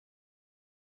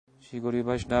श्री गौरी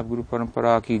वैष्णव गुरु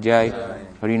परंपरा की जय,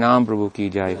 हरिनाम प्रभु की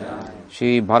जय,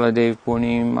 श्री बालादेव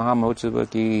पूर्णिमा महामहोत्सव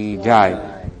की जय,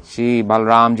 श्री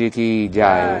बलराम जी की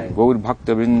जय, गौर भक्त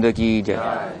वृंद की जय,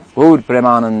 गौर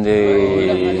प्रेमानंदे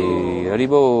हरि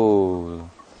बोल.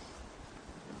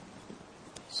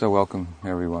 So welcome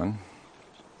everyone.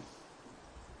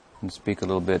 I'll speak a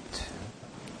little bit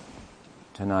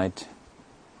tonight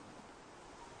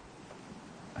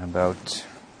about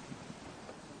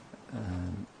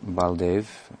Baladev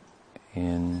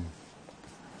in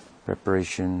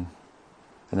preparation,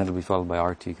 and that'll be followed by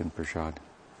Artik and Prashad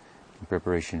in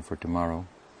preparation for tomorrow,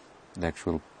 the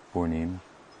actual Purnim.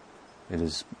 It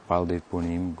is Baladev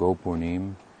Purnim, Go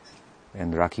Purnim,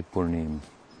 and Rakhi Purnim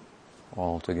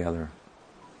all together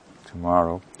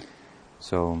tomorrow.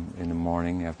 So in the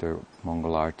morning after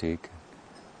Mongol Artik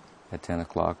at 10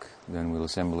 o'clock, then we'll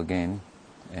assemble again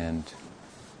and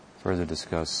further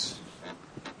discuss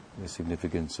the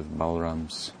significance of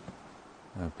Balaram's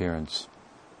appearance,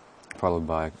 followed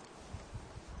by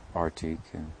Artik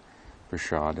and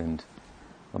Prashad, and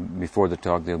before the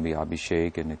talk there'll be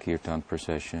Abhishek and the Kirtan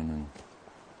procession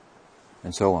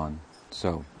and so on.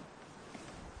 So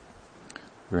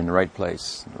we're in the right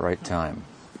place, the right time.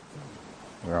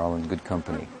 We're all in good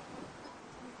company.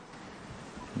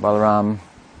 Balaram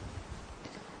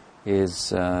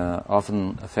is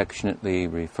often affectionately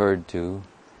referred to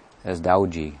as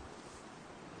Dauji.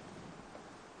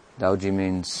 Dauji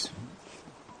means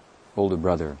older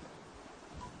brother.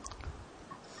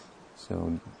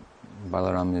 So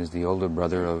Balaram is the older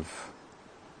brother of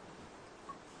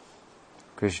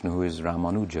Krishna, who is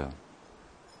Ramanuja.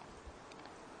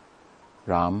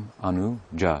 Ram, Anu,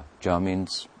 Ja. Ja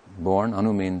means born,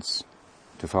 Anu means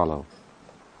to follow.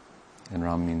 And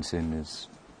Ram means in his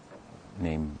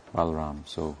name Balaram.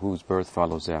 So whose birth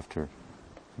follows after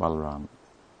Balaram?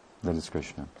 That is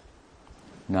Krishna.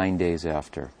 9 days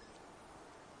after.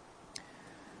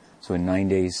 So in 9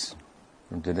 days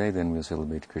from today, then we'll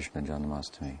celebrate Krishna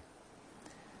Janmashtami.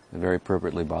 Very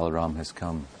appropriately, Balaram has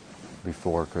come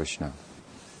before Krishna.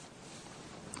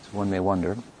 So one may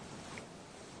wonder,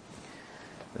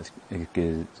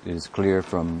 it is clear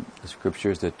from the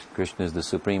scriptures that Krishna is the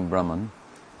supreme Brahman,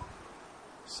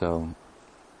 so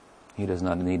he does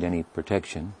not need any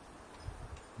protection.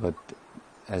 But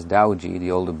as Dauji, the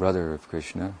older brother of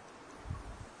Krishna,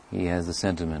 he has the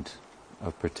sentiment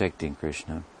of protecting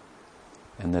Krishna.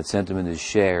 And that sentiment is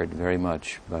shared very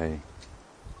much by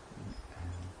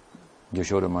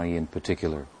Yashodamani in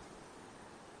particular,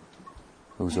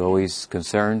 who's always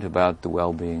concerned about the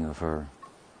well-being of her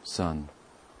son,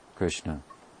 Krishna.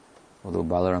 Although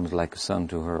Balaram is like a son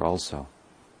to her also,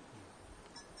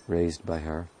 raised by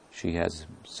her, she has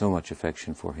so much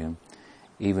affection for him,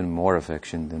 even more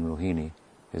affection than Rohini,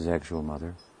 his actual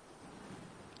mother.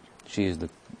 She is the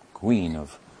queen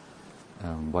of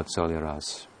Vatsalya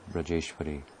Ras,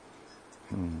 Brajeshwari,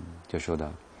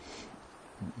 Yashoda.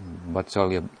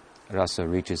 Vatsalya Rasa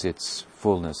reaches its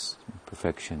fullness,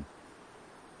 perfection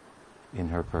in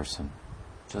her person,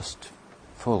 just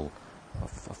full,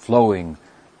 flowing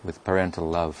with parental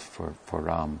love for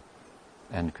Ram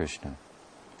and Krishna.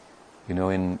 You know,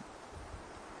 in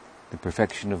the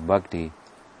perfection of bhakti,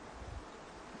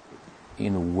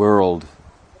 in the world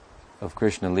of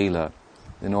Krishna Leela,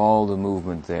 in all the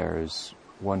movement there is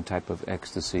one type of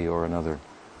ecstasy or another.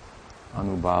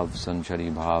 Anubhav,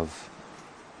 Sanchari Bhav,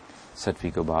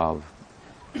 Sattvika Bhav.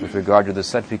 With regard to the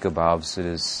Sattvika Bhavs, it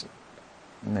is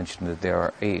mentioned that there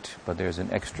are 8, but there's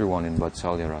an extra one in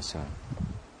Vatsalya Rasa.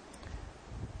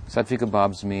 Sattvika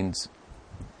Bhavs means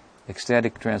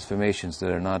ecstatic transformations that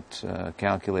are not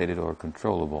calculated or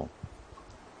controllable,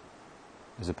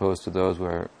 as opposed to those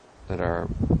that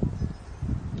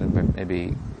may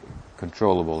be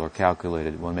controllable or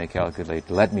calculated. One may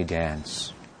calculate, let me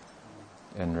dance,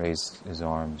 and raise his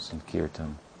arms in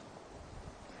kirtan.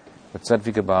 But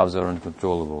Sattvika Bhavs are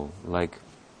uncontrollable, like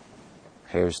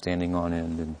hair standing on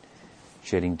end and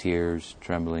shedding tears,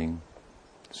 trembling,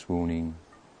 swooning,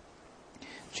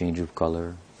 change of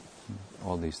color,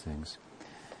 all these things.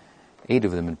 8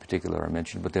 of them in particular are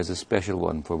mentioned, but there's a special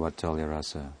one for Vatsalya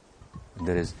Rasa.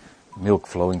 That is milk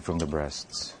flowing from the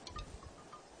breasts.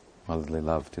 Motherly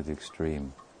love to the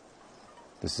extreme.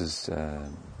 This is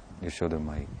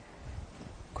Yashodamai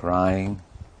crying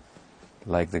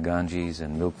like the Ganges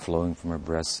and milk flowing from her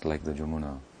breasts like the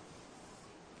Jamuna.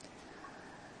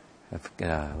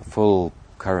 A full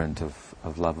current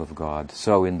of love of God.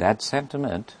 So in that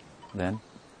sentiment, then,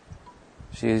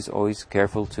 she is always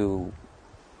careful to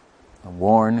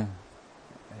warn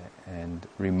and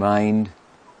remind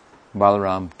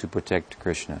Balaram to protect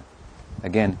Krishna.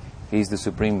 Again, he's the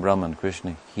supreme Brahman,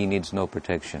 Krishna. He needs no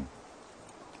protection.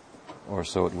 or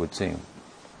so it would seem.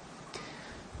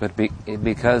 But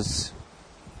because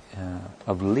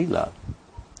of Leela,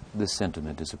 this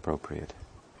sentiment is appropriate.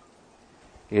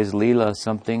 Is Leela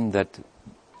something that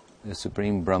the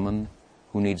Supreme Brahman,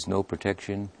 who needs no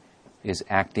protection, is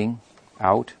acting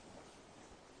out?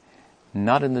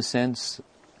 Not in the sense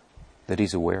that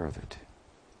he's aware of it.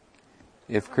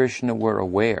 If Krishna were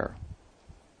aware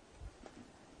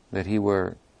that he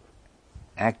were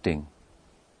acting,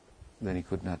 then he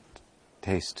could not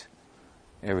taste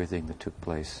everything that took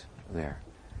place there.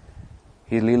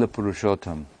 He Leela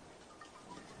Purushottam.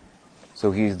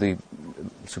 So he's the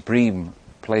supreme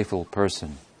playful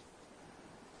person.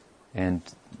 And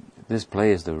this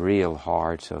play is the real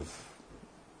heart of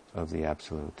the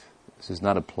Absolute. This is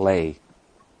not a play.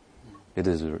 It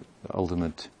is the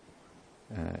ultimate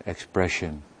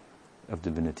expression of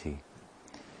divinity.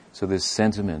 So this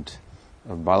sentiment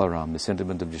of Balaram, the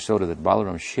sentiment of Yashoda that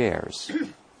Balaram shares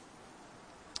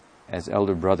as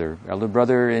elder brother. Elder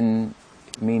brother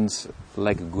means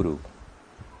like a guru.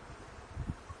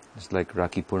 It's like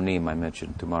Rakhi Purnima I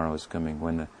mentioned tomorrow is coming.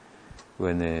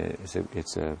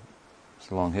 It's a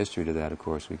long history to that, of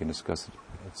course. We can discuss it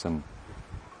at some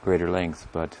greater length,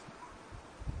 but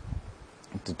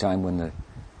at the time when the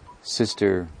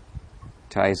sister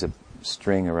ties a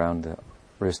string around the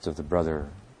wrist of the brother,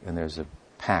 and there's a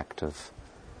pact of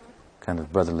kind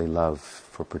of brotherly love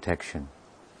for protection.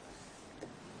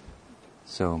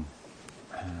 So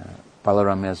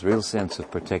Balaram has real sense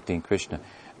of protecting Krishna.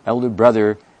 Elder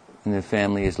brother in the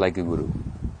family is like a guru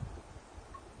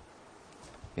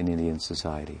in Indian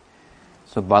society.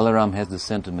 So Balaram has the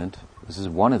sentiment, this is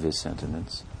one of his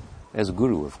sentiments, as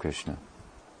guru of Krishna.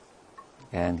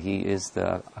 And he is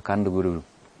the Akhanda Guru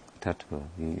Tattva,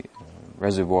 the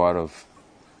reservoir of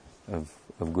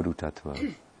Guru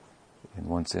Tattva. In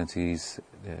one sense, he's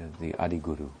the Adi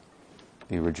Guru,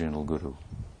 the original Guru.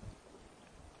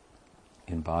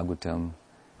 In Bhagavatam,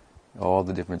 all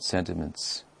the different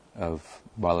sentiments of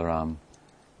Balaram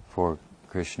for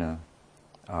Krishna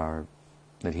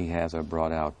that he has are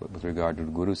brought out. But with regard to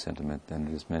the Guru sentiment, then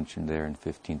it is mentioned there in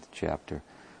 15th chapter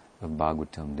of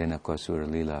Bhagavatam, Denakasura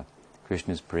Leela.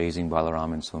 Krishna is praising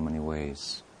Balaram in so many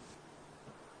ways.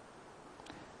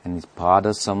 And he's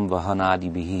pada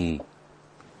samvahanadi bihi,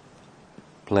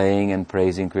 playing and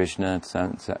praising Krishna.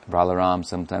 Sometimes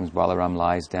Balaram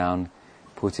lies down,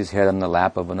 puts his head on the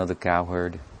lap of another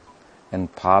cowherd,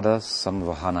 and pada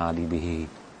samvahanadi bihi,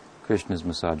 Krishna is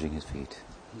massaging his feet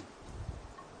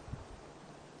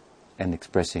and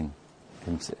expressing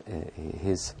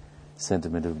his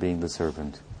sentiment of being the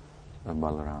servant of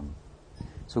Balaram.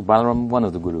 So Balaram, one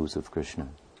of the gurus of Krishna,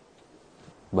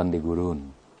 Bande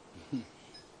Gurun.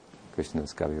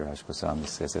 Krishna's Kaviraj Goswami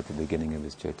says at the beginning of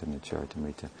his Chaitanya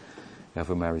Charitamrita, I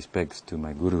offer my respects to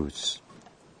my gurus.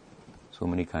 So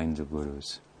many kinds of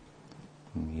gurus.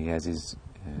 He has his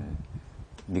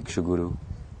Diksha Guru,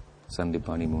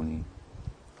 Sandipani Muni.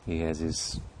 He has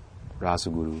his Rasa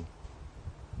Guru,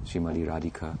 Srimati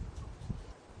Radhika,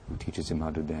 who teaches him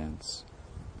how to dance.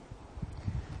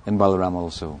 And Balaram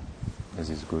also as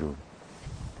his guru.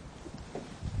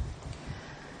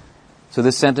 So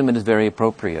this sentiment is very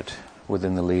appropriate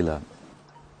within the Leela.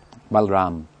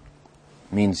 Balram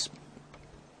means,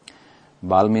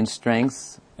 Bal means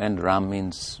strength, and Ram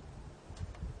means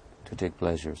to take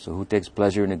pleasure. So who takes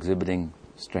pleasure in exhibiting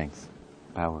strength,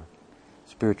 power,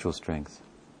 spiritual strength?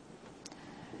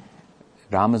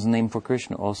 Ram is the name for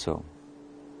Krishna also.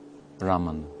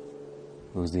 Raman,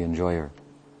 who is the enjoyer.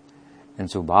 And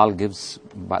so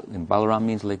Balaram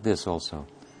means like this also.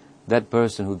 That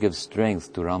person who gives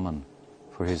strength to Raman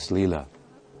for his Leela,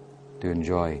 to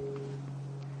enjoy.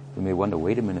 You may wonder,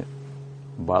 wait a minute,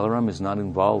 Balaram is not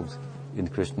involved in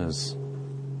Krishna's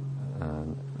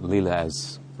Leela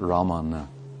as Raman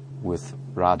with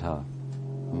Radha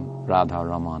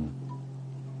Raman.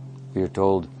 We are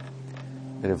told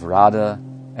that if Radha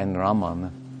and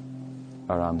Raman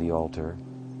are on the altar,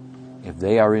 if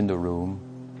they are in the room,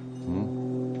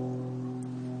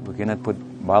 we cannot put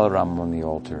Balaram on the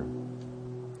altar.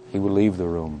 He will leave the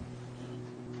room.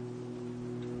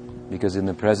 Because in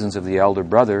the presence of the elder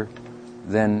brother,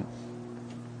 then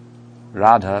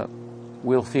Radha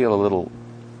will feel a little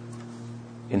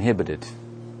inhibited.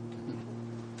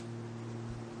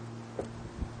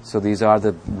 So these are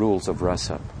the rules of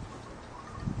rasa.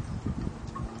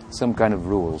 Some kind of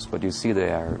rules, but you see they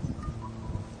are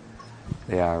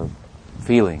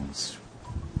feelings.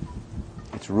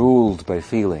 It's ruled by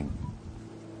feeling.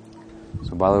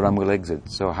 So Balaram will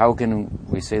exit. So how can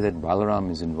we say that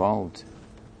Balaram is involved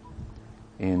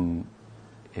in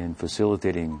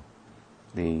facilitating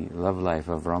the love life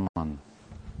of Raman,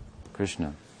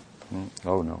 Krishna?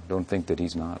 Oh no, don't think that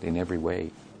he's not. In every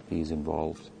way, he's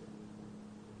involved.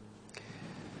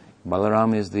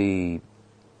 Balaram is the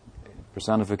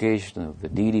personification of the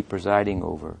deity presiding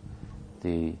over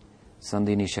the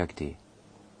Sandhini Shakti.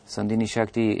 Sandhini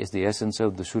Shakti is the essence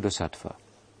of the Shuddha Sattva,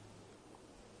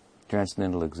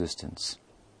 transcendental existence.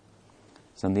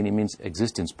 Sandhini means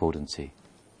existence potency.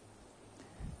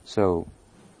 So,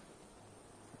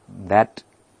 that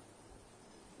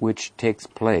which takes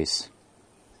place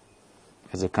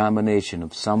as a combination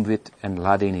of Samvit and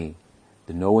Hladini,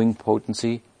 the knowing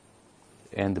potency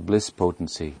and the bliss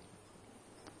potency,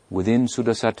 within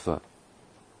Shuddha Sattva,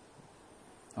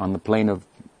 on the plane of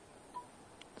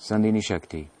Sandhini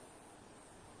Shakti,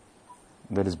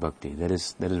 that is bhakti, that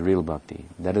is real bhakti,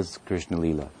 that is Krishna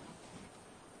Leela.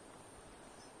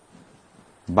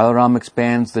 Balaram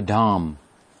expands the Dham,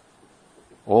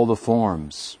 all the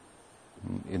forms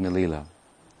in the Leela.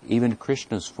 Even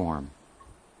Krishna's form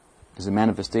is a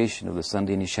manifestation of the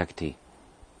Sandhini Shakti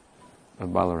of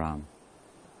Balaram.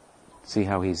 See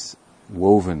how he's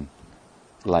woven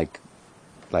like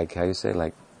how you say,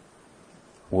 like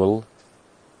wool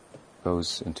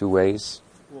goes in two ways.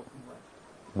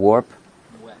 Warp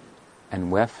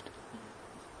and weft.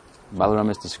 Balaram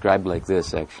is described like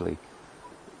this actually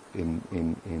in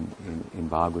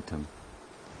Bhagavatam.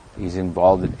 He's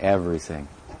involved in everything,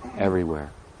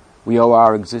 everywhere. We owe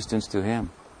our existence to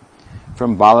him.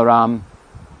 From Balaram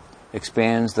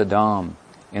expands the Dham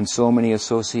and so many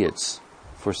associates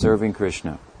for serving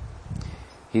Krishna.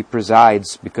 He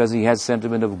presides because he has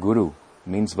sentiment of Guru,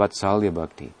 means Vatsalya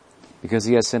Bhakti. Because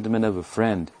he has sentiment of a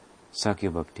friend,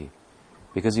 Sakhya Bhakti.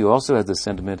 Because he also has the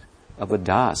sentiment of a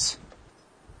Das,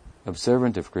 of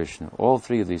servant of Krishna. All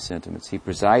three of these sentiments. He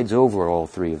presides over all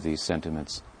three of these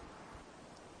sentiments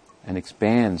and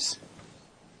expands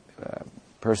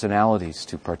personalities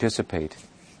to participate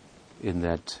in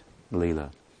that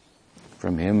Leela.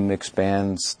 From him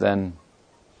expands then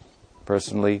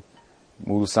personally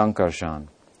Mool Sankarshan,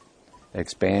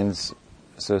 expands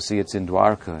associates in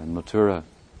Dwarka and Mathura.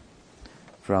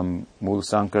 From Mool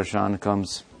Sankarshan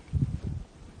comes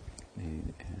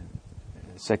the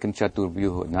second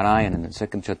Chaturvyuha, Narayan and the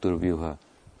second Chaturvyuha.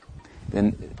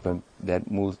 Then from that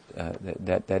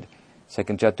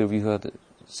second Chaturvyuha, the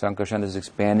Sankarshan is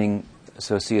expanding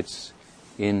associates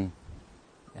in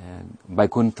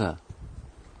Vaikuntha.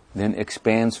 Then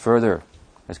expands further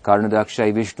as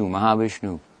Karnadakshay Vishnu,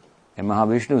 Mahavishnu. And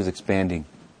Mahavishnu is expanding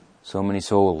so many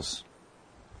souls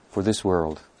for this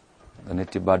world, the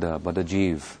Nitya Bada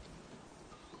Jeev.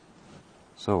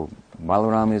 So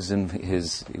Balaram is in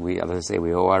his, we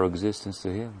owe our existence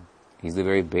to him. He's the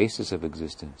very basis of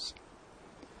existence.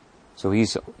 So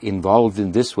he's involved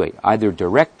in this way, either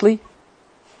directly,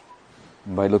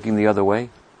 by looking the other way,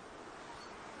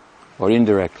 or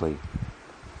indirectly,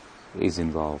 he's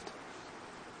involved.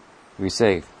 We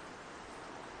say,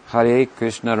 Hare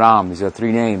Krishna Ram, these are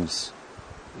three names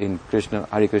in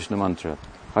Hare Krishna mantra.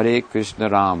 Hare Krishna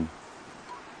Ram.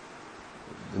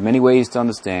 There are many ways to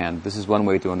understand. This is one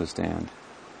way to understand.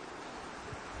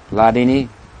 Hladini,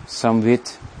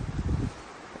 Samvit,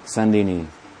 Sandhini.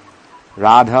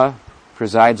 Radha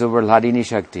presides over Hladini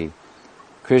Shakti.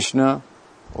 Krishna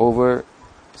over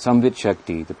Samvit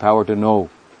Shakti, the power to know.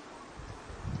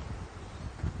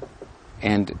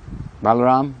 And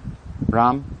Balaram,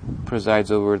 Ram,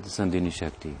 presides over the Sandhini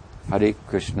Shakti. Hare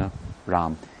Krishna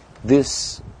Ram.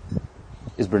 This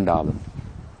is Vrindavan.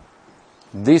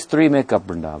 These three make up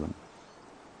Vrindavan.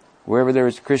 Wherever there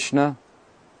is Krishna,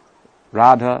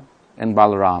 Radha, and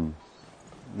Balaram,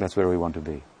 that's where we want to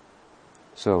be.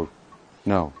 So,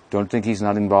 no, don't think he's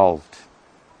not involved.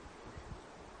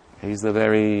 He's the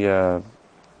very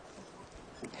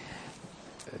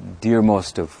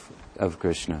dearmost of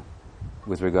Krishna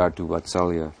with regard to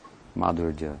Vatsalya,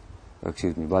 Vatsalya,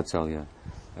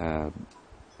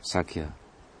 Sakhya,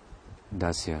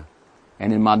 Dasya.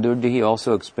 And in Madhurya he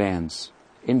also expands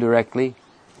indirectly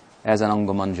as an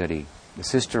Angamanjari,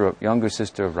 the younger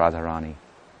sister of Radharani,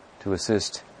 to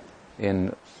assist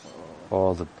in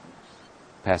all the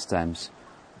pastimes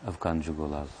of conjugal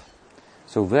love.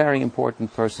 So very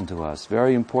important person to us,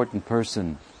 very important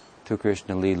person to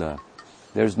Krishna Leela.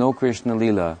 There's no Krishna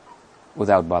Leela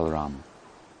without Balaram.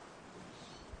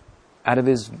 Out of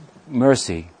his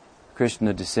mercy,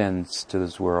 Krishna descends to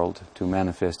this world to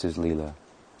manifest his Leela,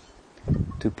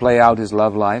 to play out his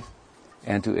love life,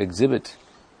 and to exhibit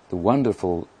the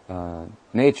wonderful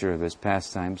nature of his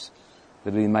pastimes,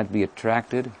 that we might be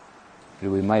attracted, that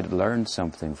we might learn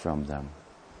something from them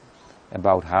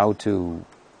about how to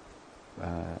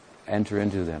enter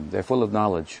into them. They're full of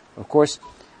knowledge. Of course,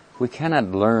 we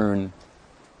cannot learn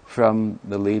from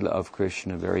the Leela of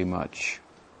Krishna very much,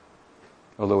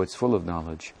 although it's full of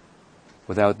knowledge,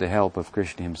 without the help of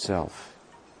Krishna himself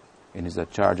in his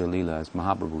Acharya Leela as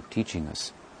Mahaprabhu teaching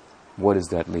us what is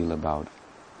that Leela about.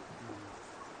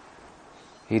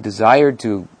 He desired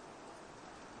to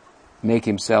make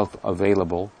himself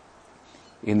available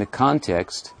in the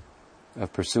context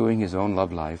of pursuing his own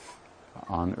love life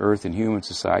on earth in human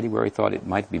society, where he thought it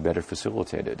might be better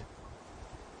facilitated.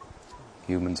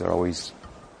 Humans are always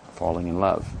falling in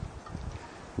love.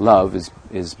 Love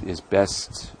is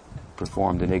best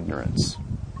performed in ignorance.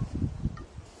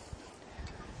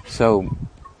 So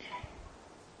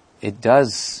it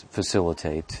does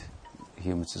facilitate,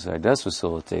 human society does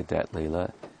facilitate that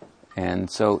Leela,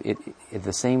 and so it at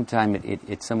the same time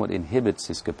it somewhat inhibits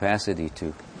his capacity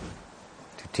to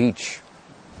teach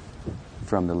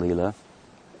from the Leela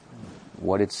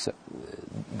what it's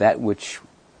that which,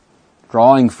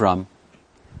 drawing from,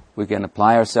 we can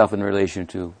apply ourselves in relation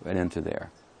to and into there.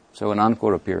 So an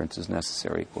encore appearance is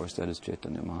necessary, of course, that is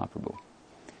Chaitanya Mahaprabhu.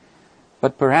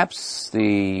 But perhaps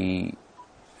the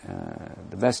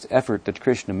best effort that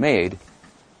Krishna made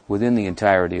within the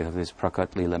entirety of his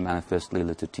Prakat Leela, manifest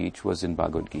Leela to teach, was in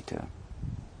Bhagavad Gita.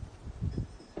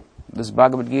 This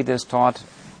Bhagavad Gita is taught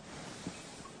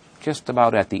just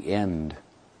about at the end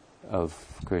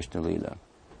of Krishna Leela,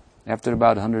 after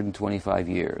about 125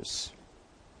 years.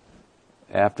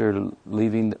 After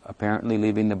apparently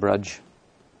leaving the Braj,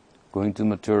 going to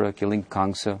Mathura, killing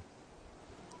Kamsa,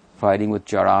 fighting with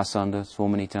Jarasandha so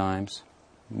many times,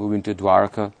 moving to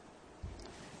Dwarka,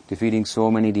 defeating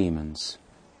so many demons.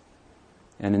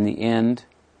 And in the end,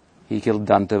 he killed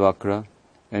Dantavakra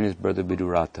and his brother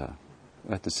Vidurata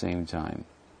at the same time.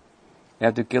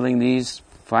 After killing these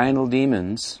final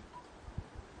demons,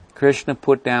 Krishna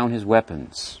put down his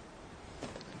weapons.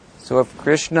 So if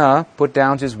Krishna puts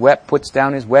down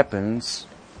his weapons,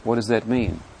 what does that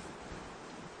mean?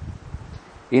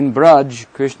 In Braj,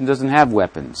 Krishna doesn't have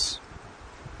weapons.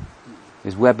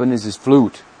 His weapon is his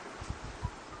flute.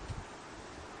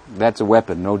 That's a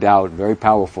weapon, no doubt, very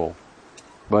powerful,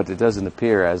 but it doesn't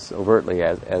appear as overtly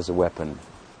as a weapon.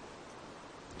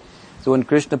 So when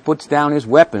Krishna puts down his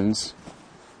weapons,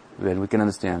 then we can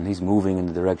understand he's moving in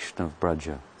the direction of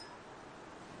Braja.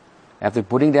 After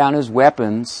putting down his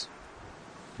weapons,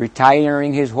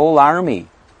 retiring his whole army,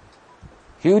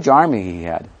 huge army he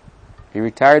had, he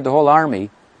retired the whole army,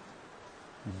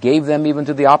 gave them even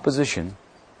to the opposition.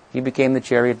 He became the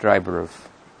chariot driver of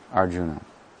Arjuna.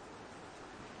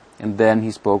 And then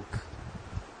he spoke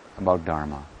about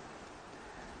Dharma.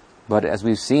 But as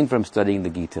we've seen from studying the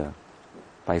Gita,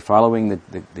 by following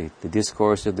the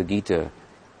discourse of the Gita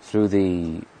through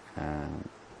the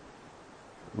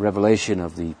revelation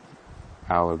of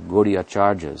our Gaudiya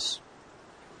Acharyas,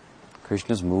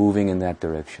 Krishna's moving in that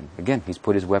direction. Again, he's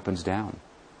put his weapons down.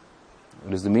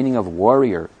 What is the meaning of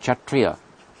warrior, Kshatriya,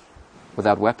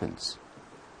 without weapons?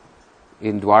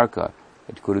 In Dwarka,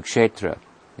 at Kurukshetra,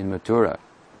 in Mathura,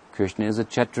 Krishna is a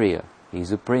Kshatriya.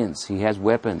 He's a prince. He has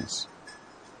weapons.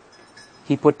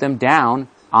 He put them down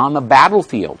on the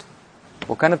battlefield.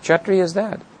 What kind of Kshatriya is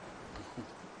that?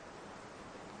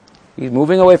 He's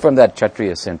moving away from that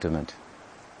Kshatriya sentiment.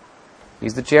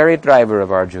 He's the chariot driver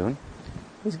of Arjuna.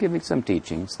 He's giving some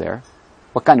teachings there.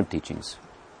 What kind of teachings?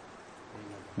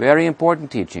 Very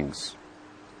important teachings.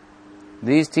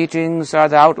 These teachings are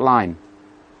the outline.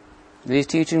 These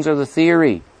teachings are the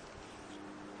theory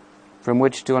from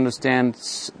which to understand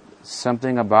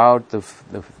something about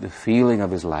the feeling of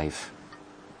his life.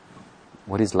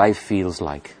 What his life feels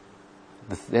like.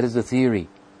 That is the theory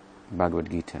of Bhagavad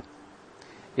Gita.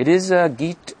 It is a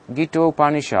Gita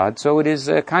Upanishad, so it is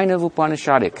a kind of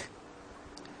Upanishadic.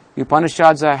 The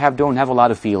Upanishads don't have a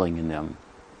lot of feeling in them.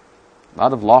 A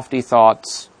lot of lofty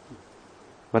thoughts,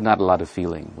 but not a lot of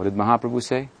feeling. What did Mahaprabhu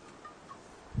say?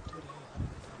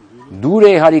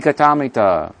 Dure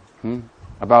harikatamrita.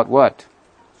 About what?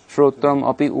 Shrotam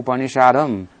api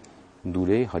upanishadam.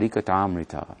 Dure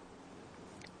harikatamrita.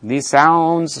 These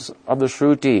sounds of the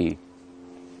Shruti,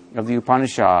 of the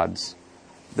Upanishads,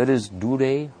 that is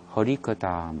Dure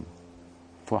harikatam.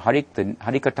 For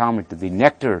harikatamrita, the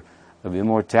nectar of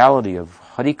immortality, of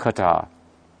harikata.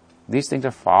 These things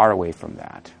are far away from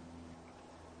that.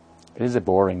 It is a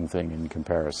boring thing in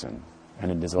comparison,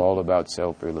 and it is all about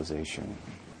self-realization.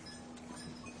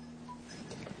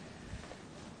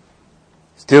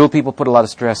 Still, people put a lot of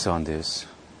stress on these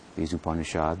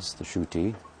Upanishads, the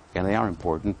Shruti, and they are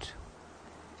important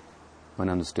when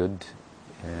understood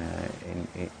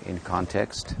in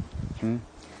context.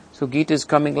 So Gita is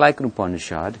coming like an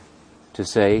Upanishad to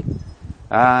say,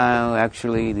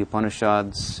 actually the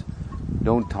Upanishads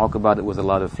don't talk about it with a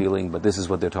lot of feeling, but this is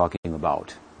what they're talking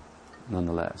about,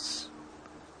 nonetheless.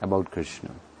 About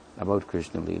Krishna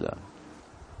Leela.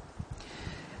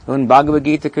 In Bhagavad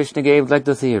Gita, Krishna gave like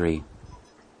the theory.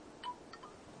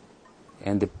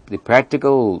 And the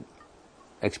practical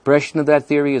expression of that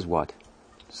theory is what?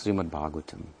 Srimad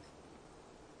Bhagavatam.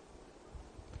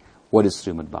 What is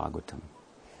Srimad Bhagavatam?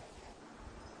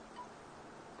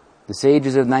 The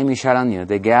sages of Naimisharanya,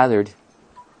 they gathered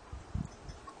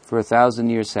for 1,000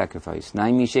 years sacrifice.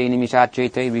 Naimishe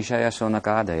nimishachete vishaya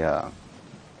sonakadaya.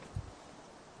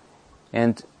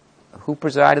 And who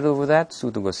presided over that?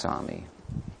 Suta Goswami.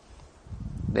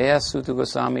 They asked Suta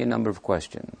Goswami a number of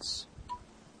questions.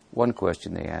 One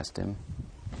question they asked him,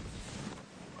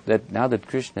 that now that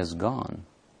Krishna is gone,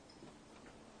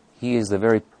 he is the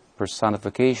very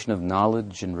personification of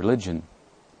knowledge and religion.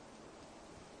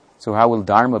 So how will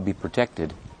Dharma be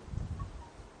protected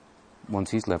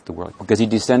once he's left the world? Because he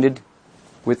descended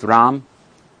with Ram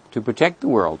to protect the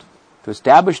world, to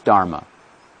establish Dharma.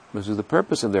 This was the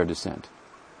purpose of their descent.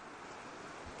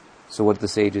 So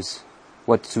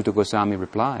what Suta Goswami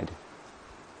replied?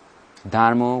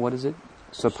 Dharma, what is it?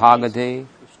 Swapagate,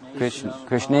 Krishna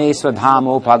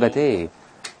swadhamo pagate,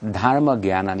 dharma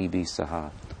jnanani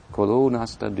visaha, kolo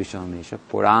nasta dishamesha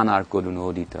puranar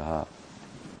kodunoditaha,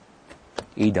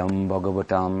 idam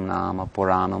bhagavatam nama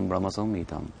puranam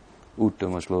brahmasamhitam,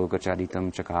 uttama shloka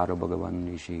charitam chakara bhagavan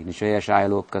rishi, nishaya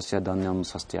shayalokasya danyam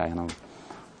sastyayanam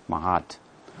mahat.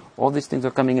 All these things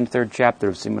are coming in the 3rd chapter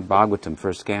of Srimad Bhagavatam,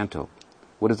 1st canto.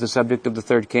 What is the subject of the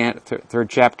 3rd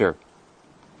chapter?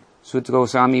 Suta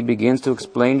Goswami begins to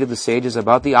explain to the sages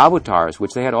about the avatars,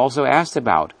 which they had also asked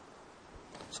about.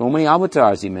 So many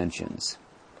avatars he mentions.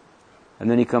 And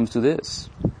then he comes to this.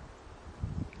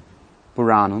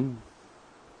 Puranam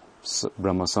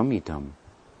Brahma Samhitam.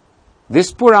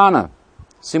 This Purana,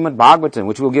 Srimad Bhagavatam,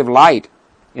 which will give light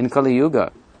in Kali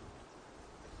Yuga,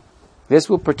 this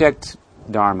will protect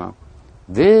Dharma.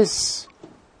 This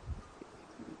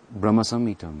Brahma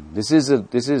Samhitam. This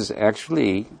is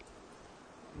actually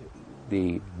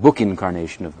the book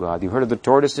incarnation of God. You've heard of the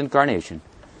tortoise incarnation.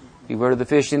 You've heard of the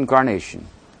fish incarnation.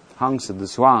 Hamsa, the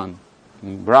swan.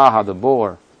 Braha, the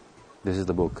boar. This is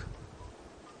the book.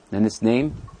 And its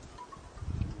name?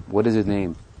 What is its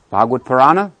name? Bhagavad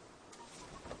Purana?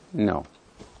 No.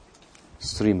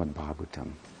 Srimad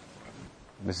Bhagavatam.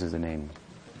 This is the name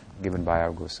given by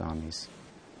our Goswamis.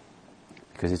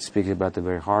 Because it speaks about the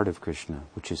very heart of Krishna,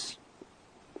 which is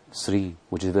Sri,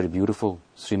 which is very beautiful,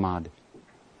 Srimad,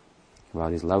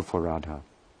 about his love for Radha.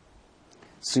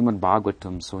 Srimad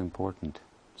Bhagavatam, so important,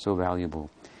 so valuable.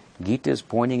 Gita is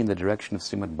pointing in the direction of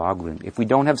Srimad Bhagavatam. If we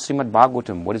don't have Srimad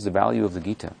Bhagavatam, what is the value of the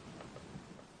Gita?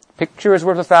 Picture is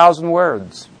worth 1,000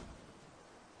 words.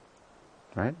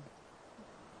 Right?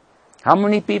 How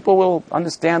many people will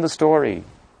understand the story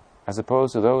as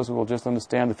opposed to those who will just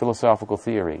understand the philosophical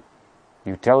theory?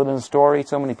 You tell it in a story,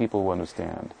 so many people will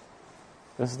understand.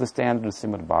 This is the standard of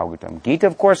Srimad Bhagavatam. Gita,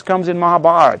 of course, comes in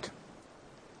Mahabharata.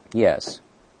 Yes.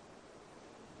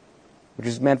 Which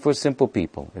is meant for simple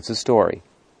people. It's a story.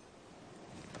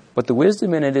 But the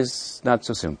wisdom in it is not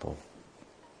so simple.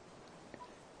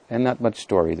 And not much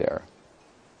story there.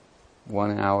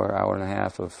 1 hour, hour and a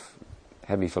half of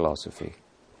heavy philosophy.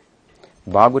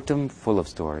 Bhagavatam, full of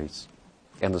stories.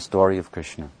 And the story of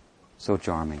Krishna. So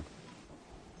charming.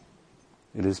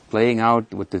 It is playing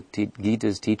out what the Gita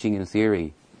is teaching in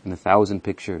theory in 1,000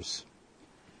 pictures.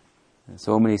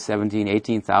 So many 17,000,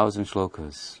 18,000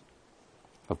 shlokas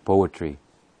of poetry.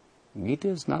 Gita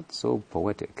is not so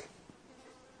poetic.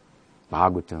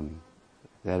 Bhagavatam,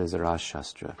 that is a Ras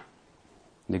Shastra.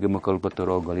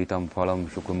 Nigamakalpataro galitam phalam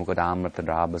shukumukadamrata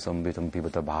drabhasambitam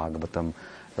pibata bhagavatam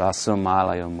rasam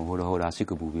malayam muhudaho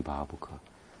rasikabuvi bhabuka.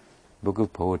 Book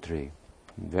of poetry.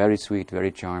 Very sweet,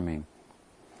 very charming.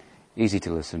 Easy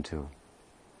to listen to.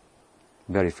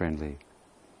 Very friendly.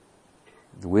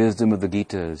 The wisdom of the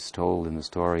Gita is told in the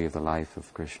story of the life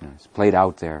of Krishna. It's played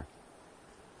out there.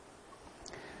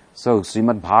 So,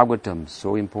 Srimad Bhagavatam,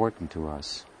 so important to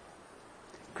us.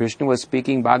 Krishna was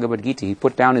speaking Bhagavad Gita. He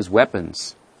put down his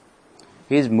weapons.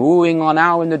 He's moving on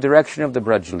now in the direction of the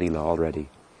Braj Leela already.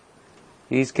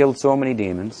 He's killed so many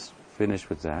demons. Finished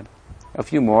with that. A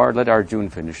few more. Let Arjuna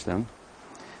finish them.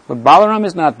 But Balaram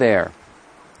is not there.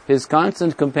 His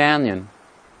constant companion,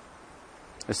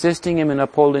 assisting him in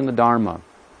upholding the Dharma.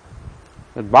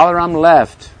 But Balaram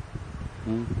left.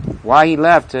 Why he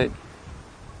left?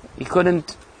 He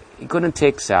couldn't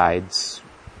take sides.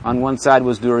 On one side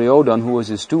was Duryodhana, who was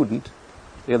his student.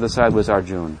 The other side was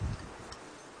Arjuna.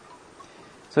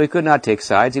 So he could not take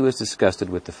sides. He was disgusted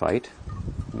with the fight,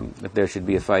 that there should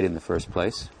be a fight in the first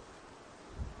place.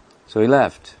 So he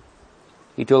left.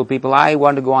 He told people, I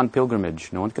want to go on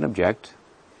pilgrimage. No one can object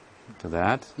to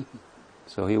that.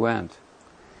 So he went.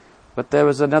 But there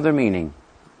was another meaning,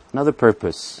 another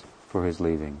purpose for his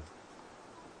leaving.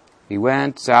 He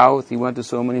went south, he went to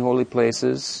so many holy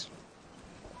places.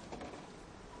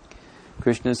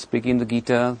 Krishna is speaking the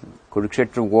Gita.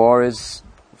 Kurukshetra war is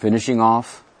finishing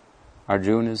off.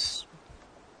 Arjuna is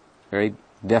very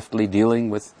deftly dealing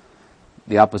with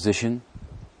the opposition.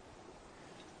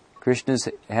 Krishna is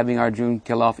having Arjuna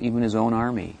kill off even his own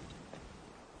army.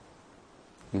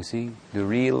 You see, the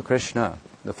real Krishna,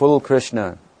 the full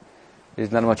Krishna,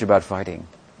 is not much about fighting.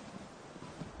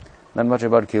 Not much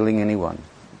about killing anyone.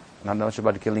 Not much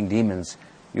about killing demons.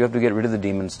 You have to get rid of the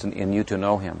demons in you to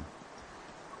know him.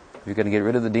 If you can get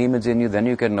rid of the demons in you, then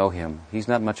you can know him. He's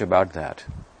not much about that.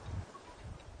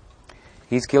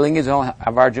 He's killing his own.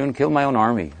 Arjuna killed my own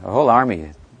army, a whole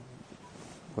army.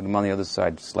 Put them on the other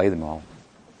side, slay them all.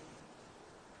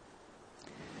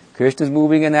 Krishna is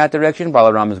moving in that direction.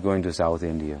 Balaram is going to South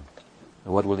India.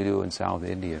 What will he do in South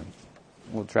India?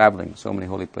 Well, traveling, so many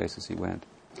holy places he went.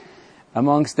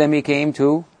 Amongst them he came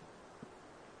to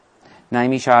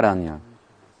Naimisharanya.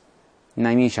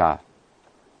 Naimisharanya.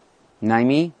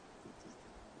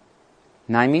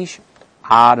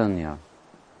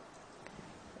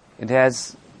 It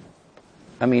has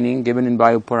a meaning given in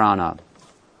Vayu Purana.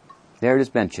 There it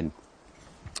is mentioned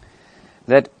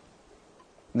that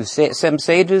some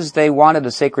sages, they wanted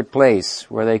a sacred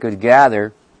place where they could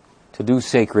gather to do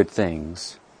sacred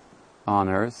things on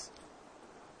earth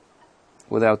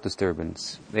without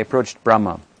disturbance. They approached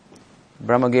Brahma.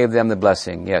 Brahma gave them the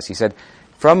blessing. Yes, he said,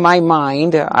 from my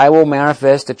mind I will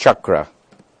manifest a chakra.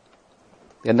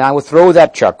 And I will throw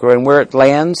that chakra, and where it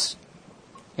lands,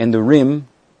 in the rim,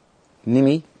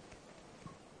 nimi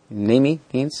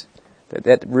means,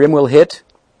 that rim will hit,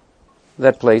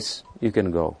 that place you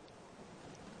can go.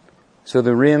 So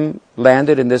the rim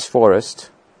landed in this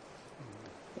forest,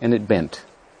 and it bent.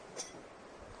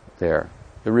 There.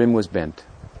 The rim was bent.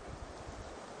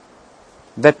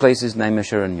 That place is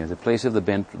Naimisharanya, the place of the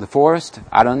bent, the forest,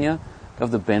 Aranya,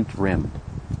 of the bent rim,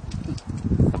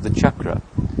 of the chakra,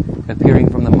 appearing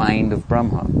from the mind of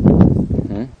Brahma.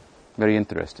 Very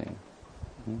interesting.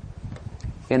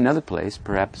 In another place,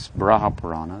 perhaps Braha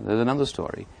Purana, there's another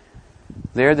story.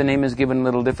 There the name is given a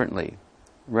little differently.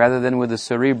 Rather than with a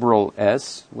cerebral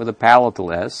S, with a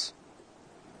palatal S,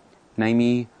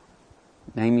 Naimisharanya.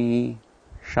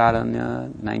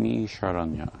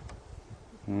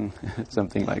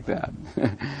 Something like that.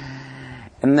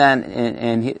 And then,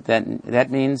 that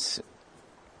means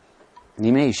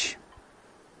Nimesh,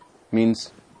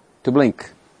 means to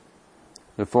blink.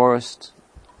 The forest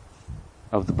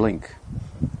of the blink.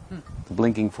 The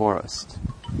blinking forest.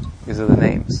 These are the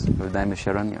names of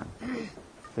Naimisharanya.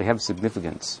 They have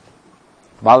significance.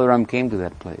 Balaram came to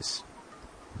that place.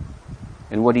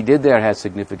 And what he did there has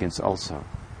significance also.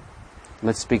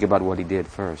 Let's speak about what he did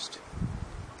first.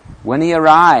 When he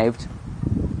arrived,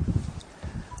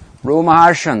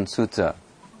 Romaharshan Sutta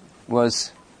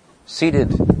was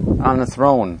seated on the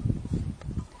throne.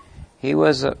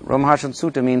 Romaharshan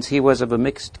Sutta means he was of a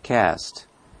mixed caste.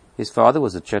 His father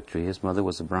was a Kshatriya, his mother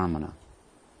was a Brahmani.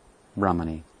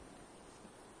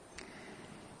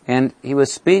 And he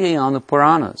was speaking on the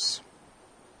Puranas.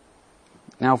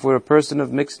 Now, for a person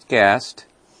of mixed caste,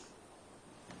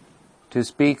 to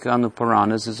speak on the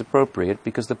Puranas is appropriate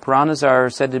because the Puranas are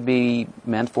said to be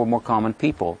meant for more common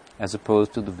people, as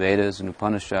opposed to the Vedas and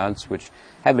Upanishads, which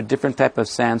have a different type of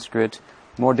Sanskrit,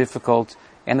 more difficult,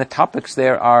 and the topics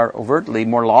there are overtly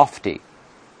more lofty,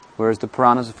 whereas the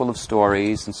Puranas are full of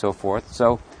stories and so forth.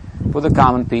 So, for the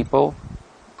common people,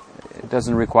 it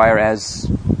doesn't require as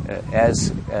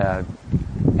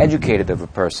educated of a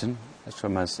person,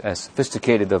 as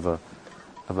sophisticated of a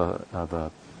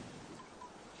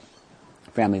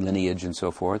family lineage and so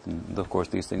forth. And of course,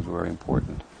 these things were very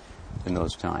important in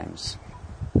those times.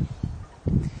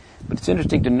 But it's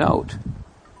interesting to note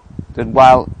that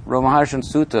while Romaharshan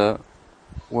Sutta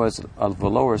was of a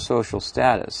lower social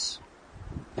status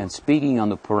and speaking on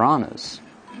the Puranas,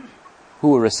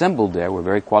 who were assembled there were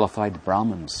very qualified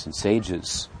Brahmins and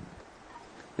sages.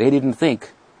 They didn't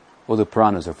think, the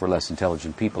Puranas are for less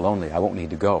intelligent people only, I won't need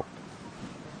to go.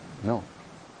 No.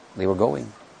 They were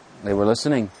going. They were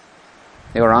listening.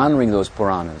 They were honoring those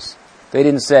Puranas. They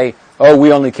didn't say,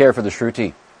 we only care for the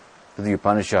Shruti, for the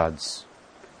Upanishads.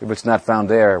 If it's not found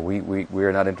there, we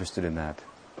are not interested in that.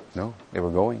 No, they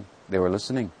were going. They were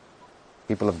listening.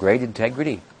 People of great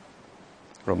integrity.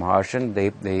 Romaharshan,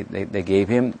 they gave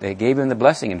him the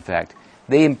blessing, in fact.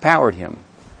 They empowered him,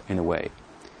 in a way.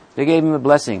 They gave him the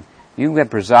blessing. You can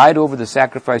preside over the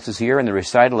sacrifices here and the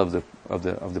recital of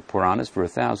the Puranas for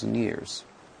 1,000 years.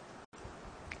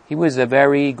 He was a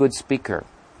very good speaker.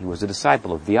 He was a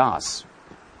disciple of Vyas.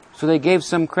 So they gave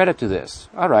some credit to this.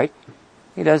 All right,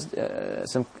 he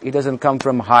doesn't come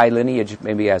from high lineage,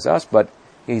 maybe as us, but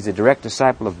he's a direct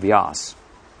disciple of Vyas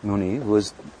Muni, who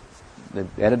was the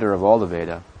editor of all the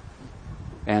Veda,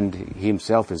 and he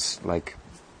himself is like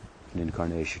an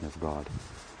incarnation of God,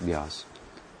 Vyas.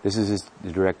 This is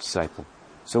the direct disciple.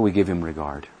 So we give him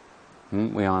regard.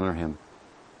 We honor him.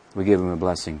 We give him a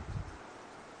blessing.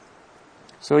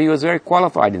 So he was very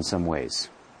qualified in some ways.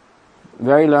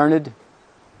 Very learned,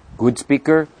 good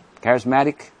speaker,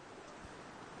 charismatic.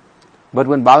 But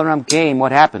when Balaram came,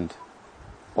 what happened?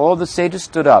 All the sages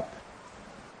stood up.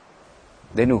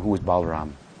 They knew who was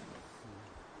Balaram,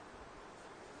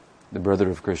 the brother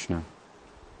of Krishna.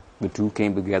 The two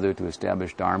came together to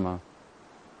establish Dharma.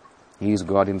 He is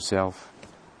God himself.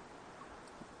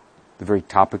 The very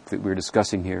topic that we're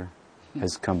discussing here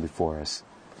has come before us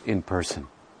in person.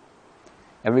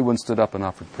 Everyone stood up and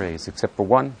offered praise, except for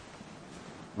one,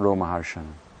 Romaharshan.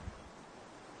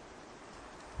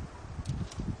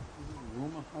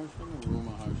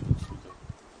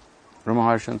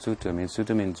 Romaharshan Sutta.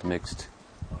 Sutta means mixed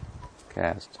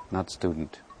caste, not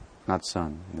student, not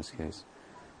son in this case.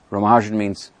 Romaharshan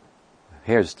means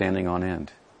hair standing on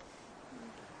end.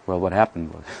 Well, what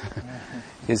happened was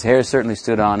his hair certainly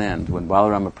stood on end when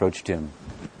Balaram approached him,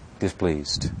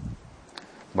 displeased.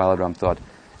 Balaram thought,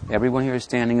 everyone here is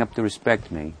standing up to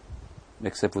respect me,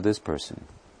 except for this person.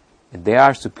 And they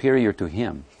are superior to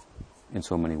him in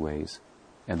so many ways,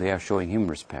 and they are showing him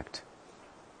respect.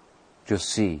 Just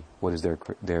see what is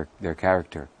their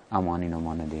character. Amanino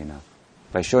manadena.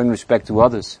 By showing respect to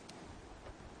others,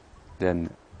 then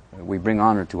we bring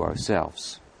honor to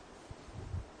ourselves.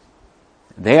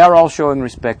 They are all showing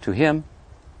respect to him,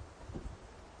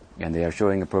 and they are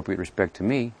showing appropriate respect to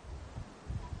me,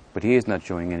 but he is not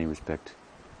showing any respect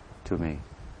to me.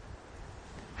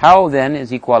 How then is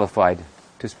he qualified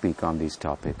to speak on these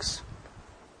topics?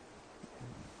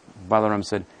 Balaram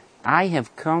said, I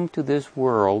have come to this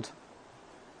world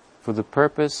for the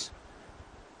purpose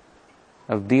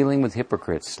of dealing with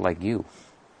hypocrites like you.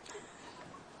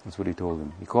 That's what he told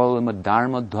him. He called him a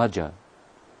Dharma Dwaja.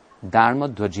 Dharma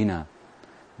Dwajina.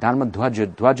 Dharma Dwaja.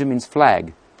 Dwaja means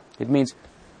flag. It means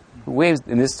who waves,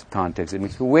 in this context, it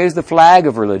means who waves the flag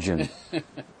of religion.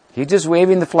 He's just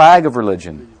waving the flag of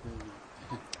religion.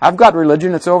 I've got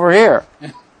religion, it's over here.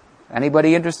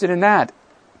 Anybody interested in that?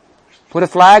 Put a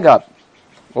flag up.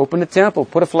 Open a temple,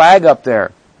 put a flag up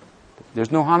there.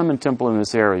 There's no Hanuman temple in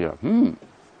this area. A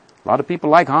lot of people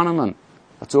like Hanuman.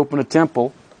 Let's open a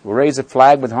temple. We'll raise a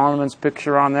flag with Hanuman's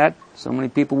picture on that. So many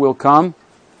people will come.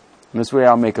 And this way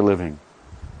I'll make a living.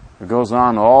 It goes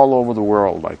on all over the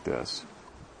world like this.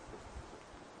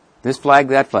 This flag,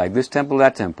 that flag. This temple,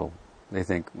 that temple. They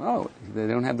think, oh, they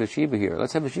don't have the Shiva here.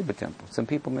 Let's have a Shiva temple. Some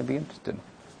people may be interested.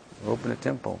 We'll open a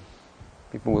temple.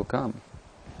 People will come.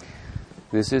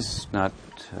 This is not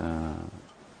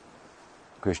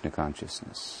Krishna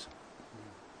consciousness.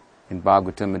 In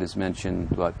Bhagavatam it is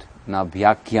mentioned, what?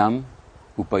 Nabhyakyam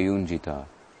upayunjita,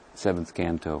 7th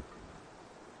canto.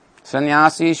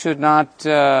 Sannyasi should not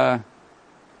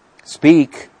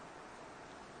speak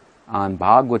on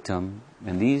Bhagavatam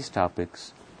and these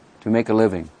topics to make a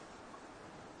living.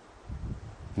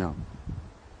 No.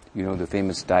 You know the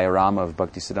famous diorama of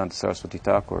Bhaktisiddhanta Saraswati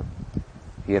Thakur?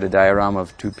 He had a diorama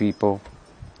of two people.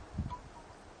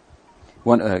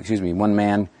 One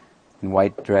man in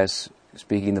white dress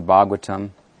speaking the Bhagavatam.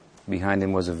 Behind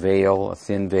him was a veil, a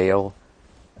thin veil,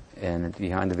 and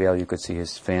behind the veil you could see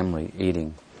his family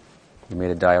eating. He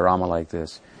made a diorama like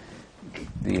this,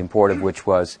 the import of which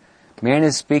was, man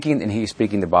is speaking, and he's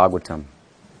speaking the Bhagavatam.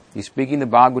 He's speaking the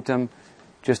Bhagavatam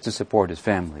just to support his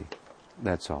family.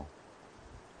 That's all.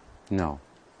 No.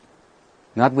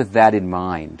 Not with that in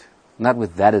mind. Not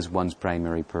with that as one's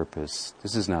primary purpose.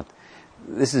 This is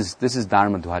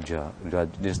Dharma Dwaja,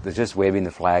 just waving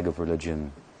the flag of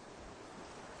religion.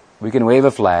 We can wave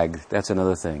a flag, that's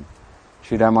another thing.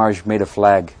 Sridhar Maharaj made a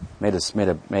flag, made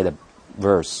a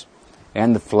verse.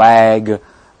 And the flag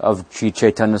of Sri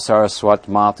Chaitanya Saraswat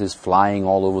Mat is flying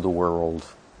all over the world.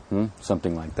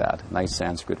 Something like that. Nice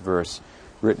Sanskrit verse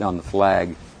written on the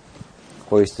flag,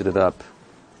 hoisted it up.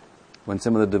 When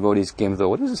some of the devotees came, though,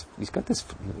 what is this?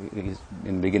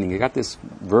 In the beginning, he got this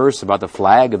verse about the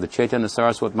flag of the Chaitanya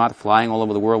Saraswat Mat flying all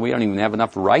over the world. We don't even have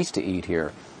enough rice to eat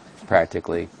here,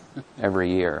 practically,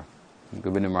 every year.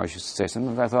 Govinda Maharaj used to say,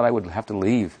 sometimes I thought I would have to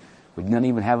leave. We didn't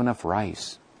even have enough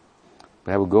rice.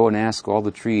 But I would go and ask all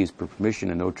the trees for permission,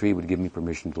 and no tree would give me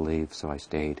permission to leave, so I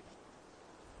stayed.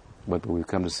 But we've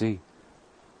come to see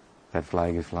that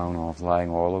flag is flying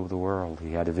all over the world.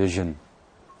 He had a vision.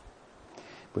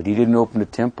 But he didn't open a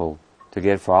temple to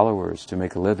get followers, to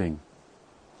make a living.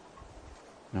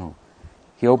 No.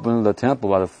 He opened the temple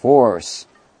by the force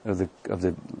of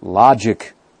the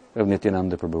logic of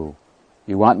Nityananda Prabhu.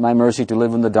 You want my mercy to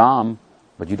live in the Dham,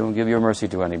 but you don't give your mercy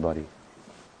to anybody.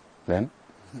 Then?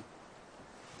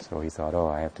 So he thought,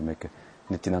 I have to make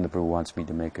Nityananda Prabhu wants me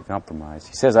to make a compromise.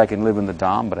 He says I can live in the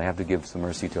Dham, but I have to give some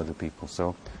mercy to other people.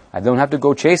 So I don't have to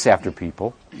go chase after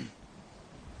people.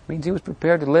 Means he was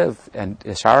prepared to live. And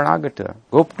Sharanagata,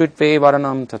 Gopritve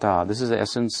Varanam Tata. This is the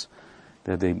essence,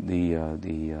 the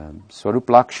Swarup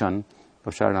Lakshan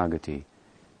of Sharanagati.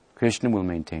 Krishna will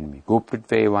maintain me.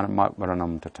 Gopritve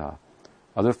Varanam Tata.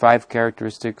 Other 5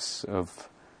 characteristics of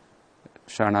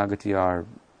Sharanagati are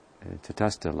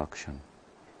Tatastha Lakshan.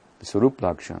 The Swarup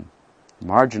Lakshan,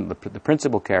 the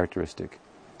principal characteristic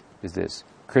is this: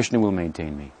 Krishna will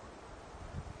maintain me.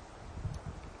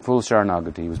 Full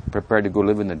Sharanagati. He was prepared to go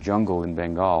live in the jungle in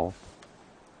Bengal.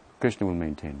 Krishna will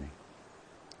maintain me.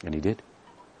 And he did.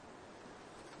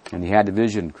 And he had the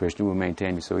vision, Krishna will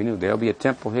maintain me. So he knew there'll be a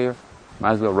temple here.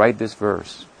 Might as well write this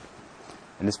verse.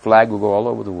 And this flag will go all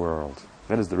over the world.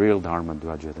 That is the real Dharma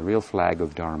Dvaja, the real flag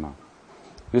of Dharma.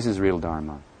 This is real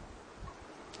Dharma.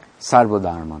 Sarva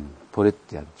Dharman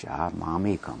Purityaja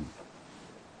Mamekam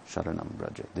Sharanam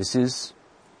Braja. This is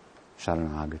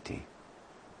Sharanagati.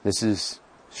 This is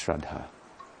Shraddha.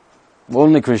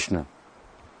 Only Krishna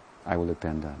I will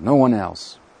depend on. No one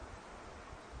else.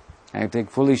 I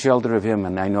take fully shelter of Him,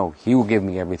 and I know He will give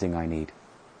me everything I need.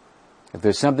 If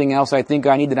there's something else I think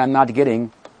I need that I'm not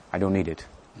getting, I don't need it.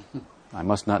 I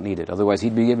must not need it. Otherwise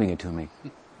He'd be giving it to me.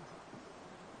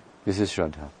 This is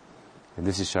Shraddha. And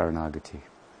this is Sharanagati.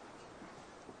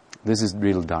 This is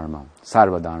real Dharma.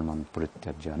 Sarva Dharma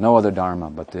Purityaja. No other Dharma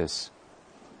but this.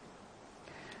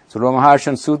 So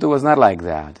Ramaharshan Sutta was not like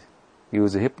that. He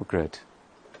was a hypocrite.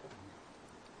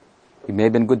 He may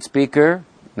have been a good speaker,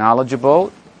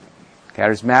 knowledgeable,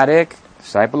 charismatic,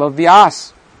 disciple of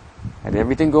Vyas. Had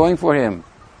everything going for him.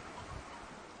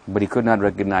 But he could not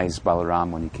recognize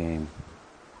Balaram when he came.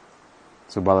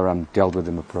 So Balaram dealt with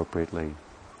him appropriately,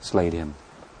 slayed him.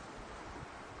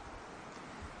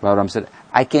 Balaram said,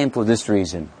 I came for this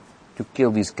reason, to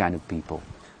kill these kind of people.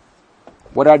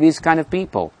 What are these kind of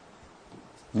people?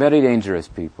 Very dangerous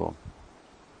people.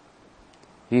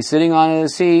 He's sitting on a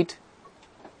seat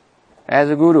as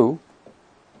a guru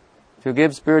to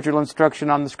give spiritual instruction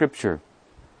on the scripture.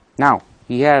 Now,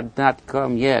 he had not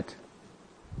come yet.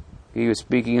 He was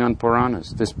speaking on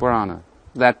Puranas, this Purana,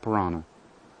 that Purana,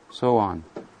 so on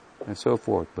and so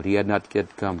forth. But he had not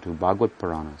yet come to Bhagavad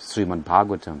Purana, Srimad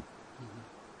Bhagavatam.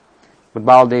 But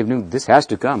Baladev knew this has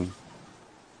to come.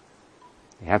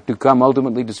 They have to come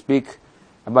ultimately to speak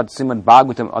about Srimad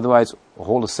Bhagavatam, otherwise the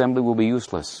whole assembly will be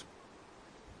useless.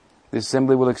 This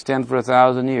assembly will extend for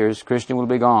 1,000 years, Krishna will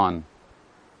be gone.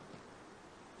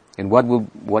 And what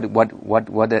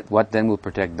then will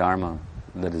protect Dharma?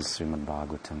 That is Srimad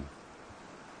Bhagavatam.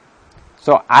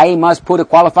 So I must put a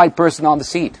qualified person on the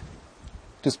seat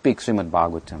to speak Srimad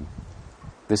Bhagavatam.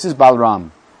 This is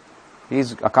Balaram.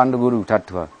 He's Akhanda Guru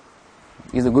Tattva.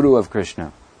 He's the Guru of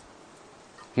Krishna.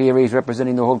 Here he's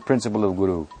representing the whole principle of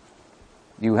Guru.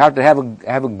 You have to have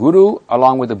a Guru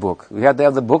along with the book. You have to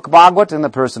have the book Bhagavat and the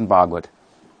person Bhagavat.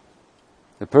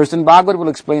 The person Bhagavat will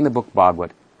explain the book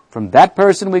Bhagavat. From that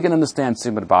person we can understand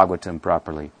Srimad Bhagavatam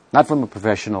properly. Not from a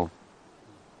professional.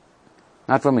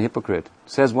 Not from a hypocrite.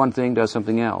 Says one thing, does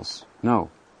something else. No.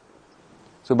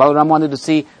 So Balaram wanted to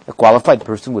see a qualified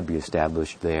person would be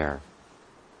established there.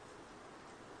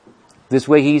 This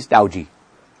way he's Dauji.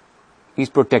 He's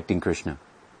protecting Krishna.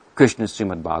 Krishna's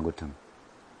Srimad Bhagavatam.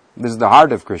 This is the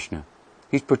heart of Krishna.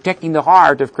 He's protecting the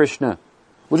heart of Krishna,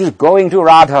 which is going to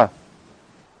Radha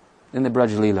in the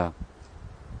Braj Leela.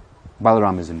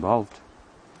 Balaram is involved.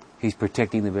 He's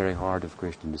protecting the very heart of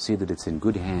Krishna to see that it's in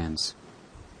good hands.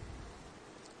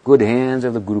 Good hands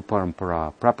of the Guru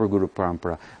Parampara, proper Guru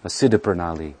Parampara, a Siddha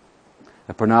Pranali,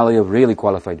 a Pranali of really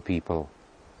qualified people.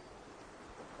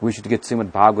 We should get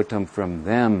Srimad Bhagavatam from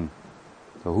them.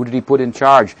 So who did he put in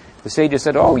charge? The sages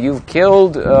said, you've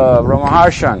killed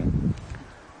Ramaharshan.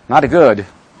 Not good.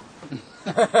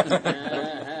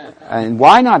 And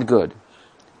why not good?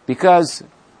 Because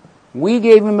we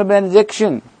gave him a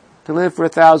benediction to live for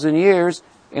 1,000 years,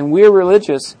 and we're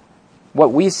religious.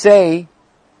 What we say,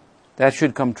 that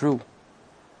should come true.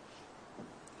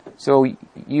 So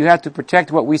you have to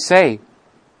protect what we say.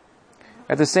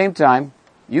 At the same time,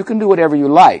 you can do whatever you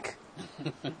like.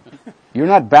 You're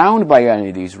not bound by any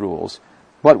of these rules.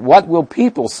 But what will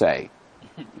people say?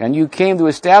 And you came to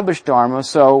establish Dharma,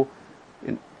 so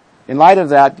in light of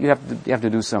that, you have to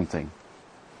do something.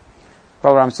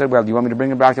 Balaram said, well, do you want me to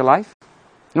bring him back to life?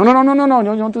 No,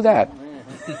 don't do that.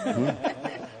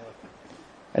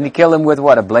 And he killed him with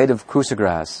what? A blade of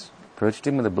crucigrass. Approached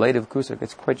him with a blade of crucigrass.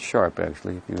 It's quite sharp,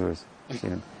 actually, if you ever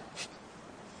seen him.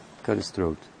 Cut his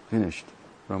throat. Finished.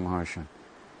 Ramaharsha.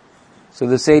 So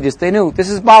the sages, they knew, this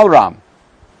is Balaram.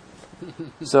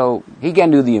 So he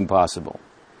can do the impossible.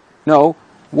 No,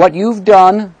 what you've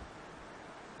done,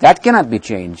 that cannot be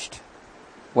changed.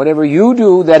 Whatever you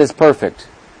do, that is perfect.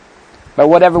 But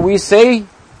whatever we say,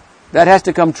 that has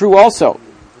to come true also.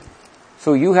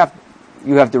 So you have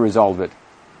to resolve it.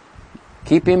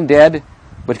 Keep him dead,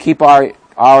 but keep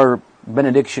our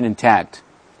benediction intact.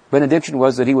 Benediction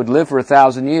was that he would live for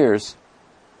 1,000 years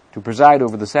to preside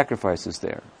over the sacrifices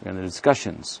there and the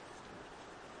discussions.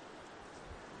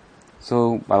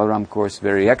 So Balaram, of course,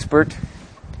 very expert.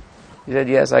 He said,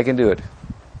 yes, I can do it.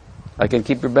 I can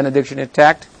keep your benediction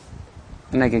intact,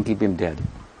 and I can keep him dead.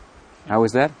 How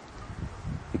is that?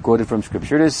 He quoted from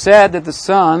Scripture. It is said that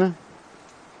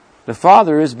the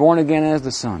Father is born again as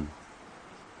the Son.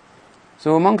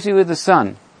 So amongst you is the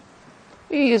Son.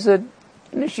 He is an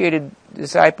initiated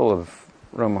disciple of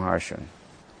Ramaharshan.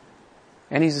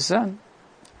 And he's the Son.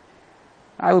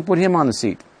 I will put him on the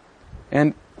seat.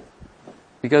 And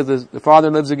because the Father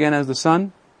lives again as the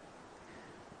Son,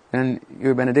 then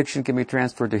your benediction can be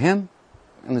transferred to him,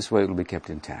 and this way it will be kept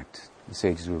intact. The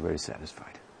sages were very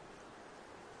satisfied.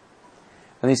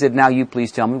 And he said, now you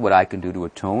please tell me what I can do to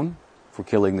atone for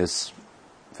killing this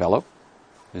fellow,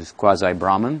 this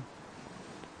quasi-Brahmin.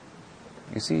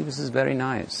 You see, this is very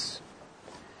nice.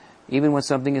 Even when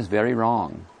something is very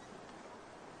wrong,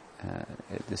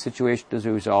 the situation is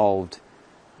resolved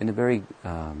in a very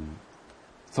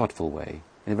thoughtful way,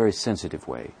 in a very sensitive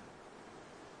way.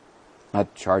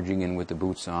 Not charging in with the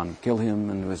boots on, kill him,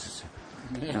 and was,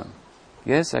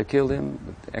 yes, I killed him,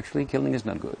 but actually killing is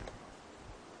not good.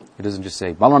 It doesn't just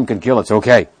say, Balaram can kill, it's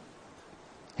okay.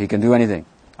 He can do anything.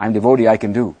 I'm devotee, I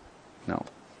can do. No.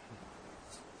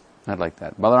 Not like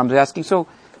that. Balaram's asking, so,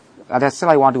 that's still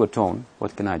I want to atone.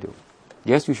 What can I do?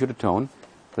 Yes, you should atone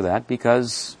for that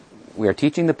because we are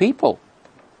teaching the people.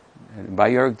 And by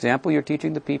your example, you're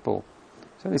teaching the people.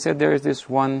 So they said, there is this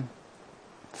one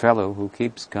fellow who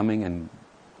keeps coming and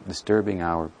disturbing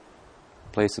our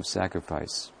place of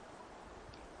sacrifice.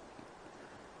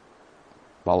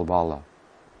 Balbala.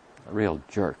 A real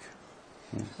jerk.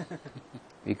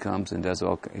 He comes and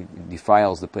he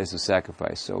defiles the place of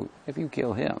sacrifice. So if you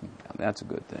kill him, that's a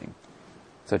good thing.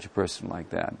 Such a person like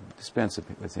that, dispense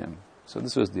with him. So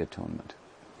this was the atonement.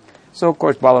 So of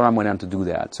course Balaram went on to do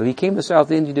that. So he came to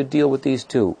South India to deal with these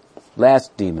two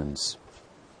last demons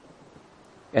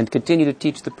and continue to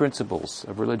teach the principles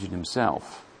of religion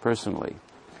himself, personally.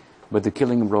 But the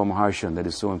killing of Ramaharshan, that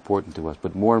is so important to us.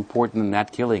 But more important than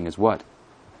that killing is what?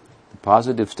 The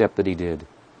positive step that he did,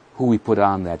 who we put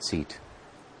on that seat.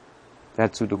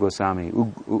 That's Sutta Goswami.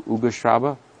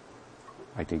 Ugashraba,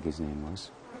 I think his name was.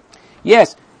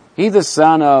 Yes, he's the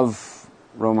son of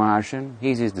Ramaharshan.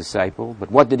 He's his disciple.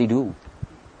 But what did he do?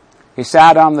 He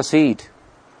sat on the seat.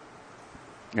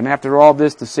 And after all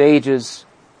this, the sages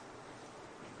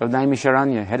of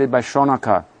Naimisharanya, headed by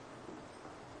Shonaka,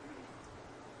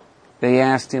 they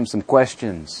asked him some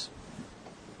questions.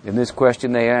 In this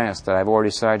question they asked, that I've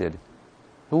already cited,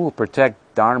 who will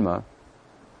protect Dharma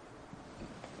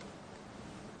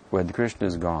when Krishna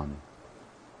is gone?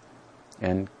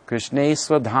 And Krishne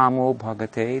swadhamo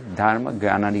bhagate dharma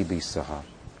gyanani bisaha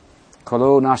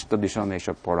kalo nashta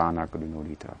dishamesha purana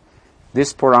kadunodita.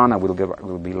 This Purana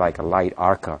will be like a light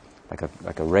arka,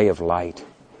 like a ray of light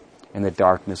in the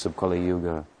darkness of Kali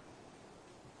Yuga.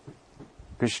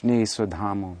 Krishne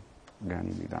swadhamo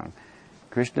gyani vidam.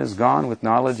 Krishna is gone with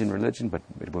knowledge and religion, but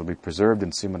it will be preserved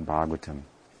in Srimad Bhagavatam.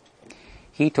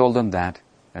 He told them that,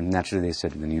 and naturally they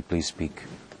said, then you please speak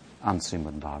on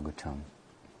Srimad Bhagavatam.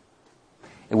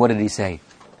 And what did he say?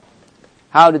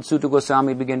 How did Sutta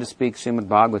Goswami begin to speak Srimad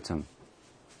Bhagavatam?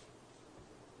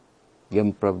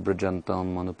 Yam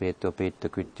prabhrajantam manupeta peta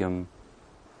krityam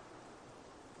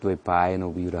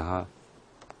dvaipayano viraha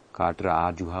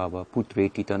katra ajuhava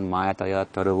putretitan mayataya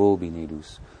taravo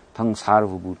binedus tang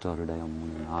sarvabhuta hridayam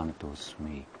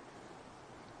munanantosmi.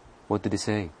 What did he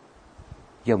say?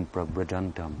 Yam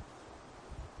prabhrajantam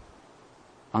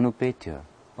anupetya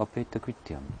apeta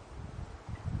krityam.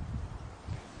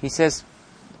 He says,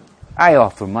 I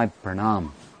offer my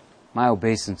pranam, my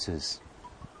obeisances,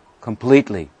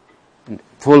 completely and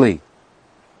fully.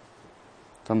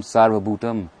 Tam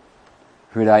sarvabhutam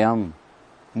hridayam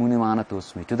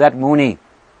munimanatosmi. To that Muni,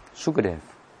 Sukadev,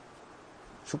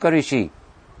 Sukarishi,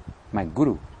 my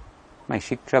guru, my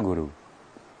Shiksha guru.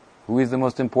 Who is the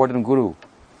most important guru?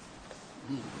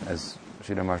 As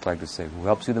Sridhar Maharaj liked to say, who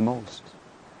helps you the most?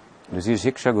 This is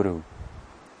Shiksha guru.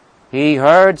 He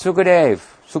heard Sukadev,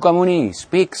 Sukamuni,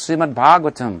 speak Srimad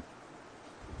Bhagavatam.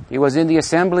 He was in the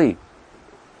assembly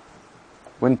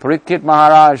when Parikshit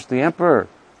Maharaj, the emperor,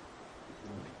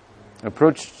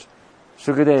 approached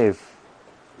Sukadev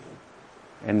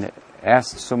and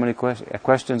asked so many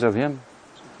questions of him.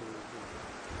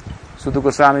 Suta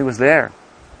Goswami was there.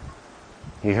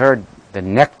 He heard the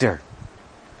nectar,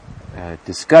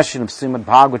 discussion of Srimad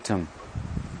Bhagavatam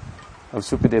of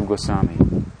Sukadev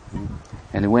Goswami,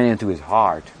 and it went into his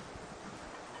heart.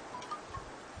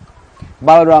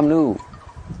 Balaram knew,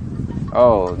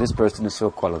 oh, this person is so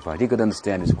qualified. He could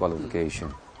understand his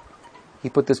qualification. He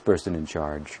put this person in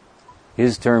charge.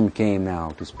 His term came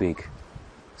now to speak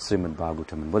Srimad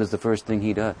Bhagavatam. And what is the first thing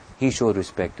he does? He showed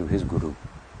respect to his guru.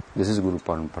 This is Guru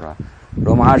Parampara.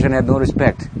 Ramaharshan had no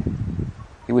respect.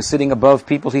 He was sitting above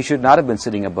people he should not have been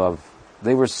sitting above.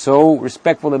 They were so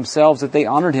respectful themselves that they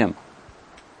honored him.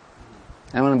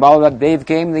 And when Baladeva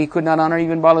came, he could not honor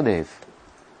even Baladev.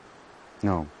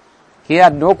 No. He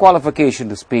had no qualification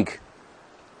to speak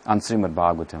on Srimad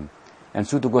Bhagavatam. And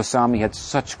Suta Goswami had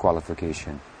such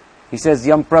qualification. He says,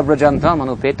 Yam prabrajantam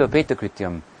anupeta peta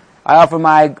krityam. I offer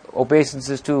my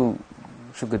obeisances to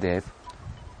Sukadev,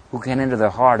 who can enter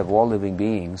the heart of all living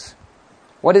beings.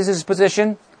 What is his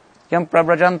position? Yam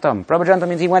prabrajantam. Prabrajantam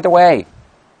means he went away.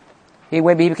 He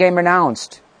became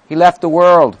renounced. He left the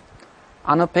world.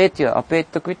 Anupetya,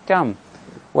 apeta krityam.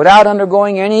 Without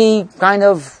undergoing any kind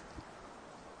of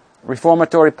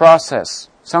reformatory process.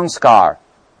 Sanskar.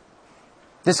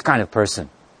 This kind of person.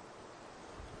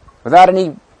 Without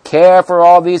any care for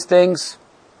all these things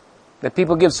that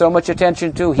people give so much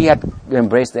attention to, he had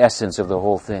embraced the essence of the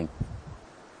whole thing.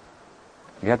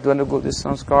 You have to undergo this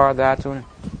sanskar, that.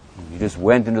 He just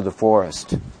went into the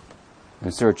forest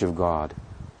in search of God.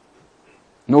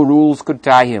 No rules could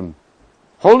tie him.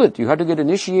 Hold it, you had to get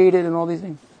initiated and all these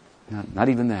things. Not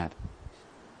even that.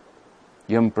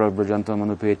 Yam prabrajantam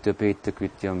anupeta peta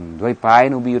krityam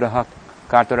dvaipayanu biraha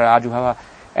kartara ajuhava.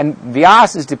 And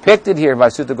Vyas is depicted here by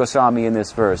Suta Goswami in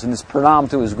this verse, in this pranam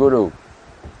to his guru,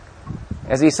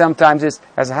 as he sometimes is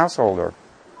as a householder.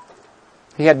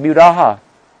 He had muraha,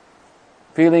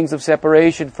 feelings of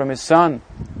separation from his son.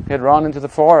 He had run into the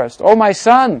forest. Oh, my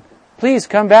son, please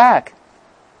come back.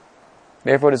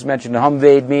 Therefore it is mentioned, Ham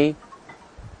vedmi,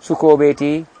 sukho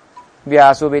beti,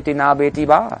 Vyaso beti na beti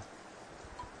ba.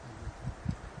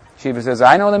 Shiva says,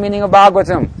 I know the meaning of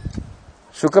Bhagavatam.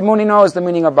 Sukamuni knows the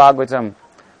meaning of Bhagavatam.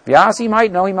 Vyas, he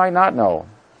might know, he might not know.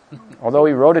 Although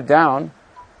he wrote it down,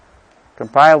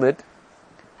 compiled it,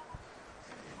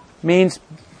 means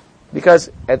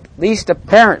because at least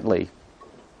apparently,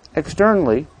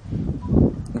 externally,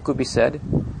 it could be said,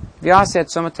 Vyas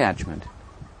had some attachment.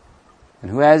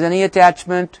 And who has any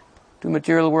attachment to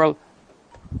material world,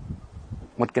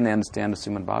 what can they understand of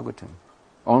Srimad Bhagavatam?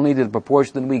 Only to the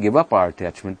proportion that we give up our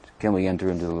attachment can we enter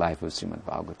into the life of Srimad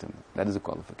Bhagavatam. That is a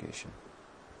qualification.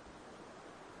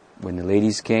 When the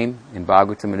ladies came, in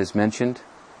Bhagavatam it is mentioned,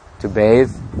 to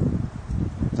bathe,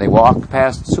 they walked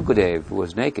past Sukadev, who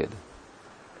was naked,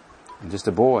 and just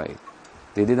a boy.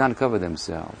 They did not cover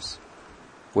themselves.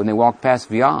 When they walked past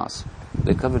Vyas,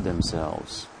 they covered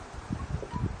themselves.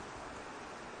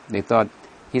 They thought,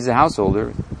 he's a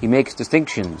householder, he makes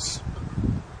distinctions.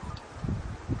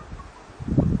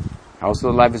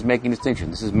 Household life is making distinctions.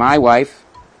 This is my wife,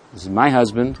 this is my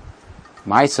husband,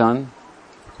 my son.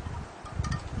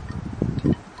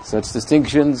 Such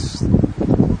distinctions,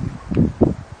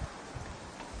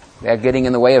 they're getting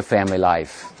in the way of family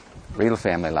life, real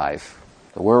family life,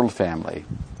 the world family,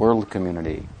 world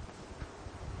community.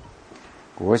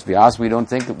 Of course, Vyas, we don't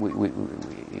think that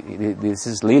this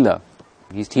is Leela.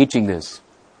 He's teaching this.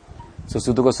 So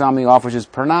Suta Goswami offers his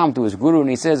pranam to his guru and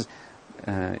he says,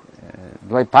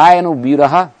 Dvaipayanu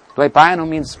viraha. Dvaipayanu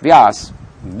means Vyas.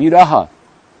 Viraha.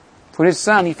 For his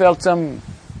son, he felt some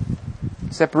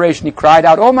separation. He cried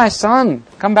out, oh my son,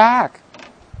 come back.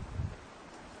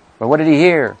 But what did he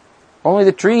hear? Only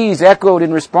the trees echoed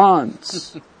in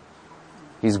response.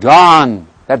 He's gone.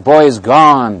 That boy is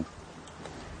gone.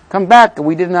 Come back.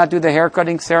 We did not do the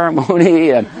haircutting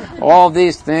ceremony and all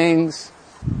these things.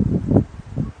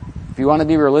 If you want to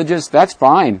be religious, that's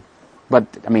fine.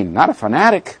 But, not a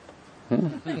fanatic.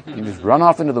 You just run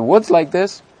off into the woods like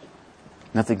this.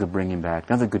 Nothing could bring him back.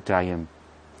 Nothing could tie him.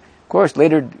 Of course,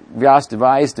 later Vyas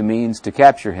devised a means to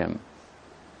capture him.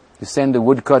 To send a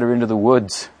woodcutter into the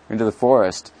woods, into the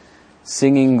forest,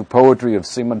 singing poetry of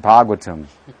Srimad Bhagavatam.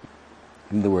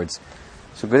 In other words,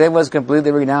 Sukadeva was completely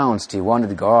renounced. He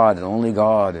wanted God and only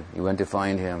God. He went to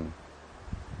find Him.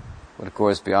 But of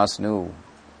course, Vyasa knew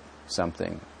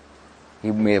something. He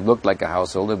may have looked like a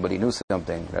householder, but he knew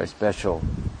something very special.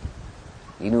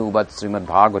 He knew about Srimad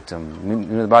Bhagavatam. He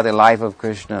knew about the life of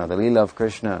Krishna, the Leela of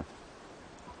Krishna.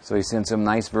 So he sent some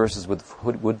nice verses with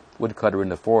woodcutter in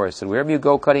the forest. Said, wherever you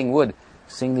go cutting wood,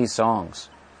 sing these songs.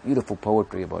 Beautiful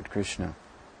poetry about Krishna.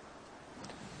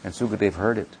 And Sukadeva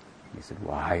heard it. He said,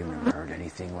 why, I've never heard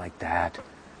anything like that.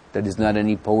 That is not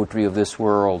any poetry of this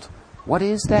world. What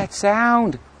is that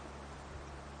sound?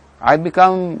 I've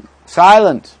become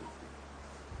silent.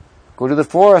 Go to the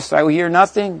forest, I will hear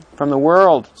nothing from the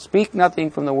world. Speak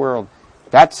nothing from the world.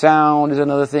 That sound is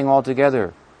another thing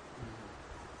altogether.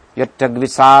 Yattag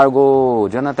visargo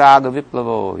janataga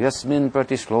viplavo yasmin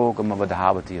pratishlokam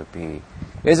avadhavati api.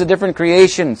 It's a different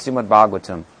creation, Srimad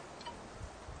Bhagavatam.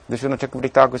 Vishwanath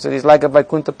Chakravarti Thakur said, he's like a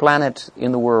Vaikuntha planet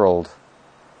in the world.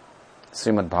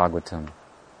 Srimad Bhagavatam.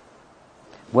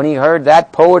 When he heard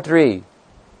that poetry,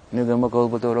 oh,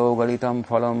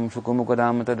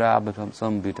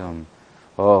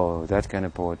 that kind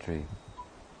of poetry.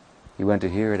 He went to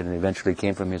hear it and eventually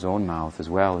came from his own mouth as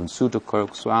well. And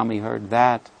Sutta Swami heard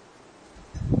that.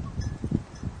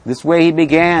 This way he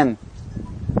began.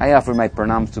 I offer my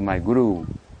pranams to my Guru.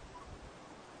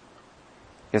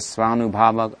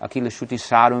 Yasvanubhava akila shuti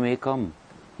sarumekam,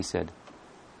 he said.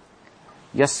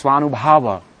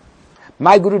 Yasvanubhava.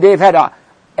 My Gurudev had a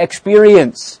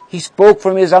experience. He spoke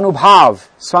from his anubhav,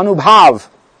 svanubhav.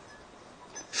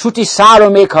 Shruti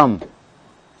sarumekam.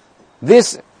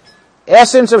 This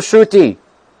essence of Shruti.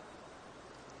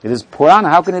 It is Purana.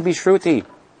 How can it be Shruti?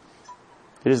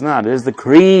 It is not. It is the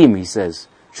cream, he says.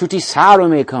 Shruti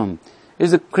sarumekam. It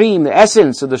is the cream, the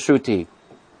essence of the Shruti.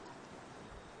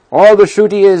 All the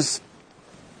Shruti is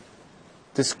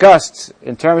discussed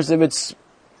in terms of its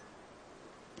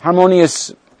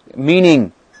harmonious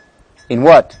meaning in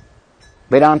what?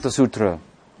 Vedanta Sutra,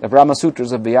 the Brahma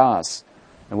Sutras of Vyasa.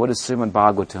 And what is Srimad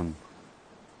Bhagavatam?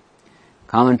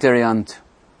 Commentary on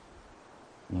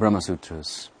Brahma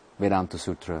Sutras, Vedanta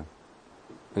Sutra.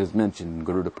 It is mentioned in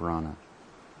Garuda Purana.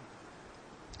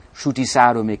 Shruti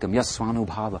sarumekam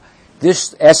yasvanubhava.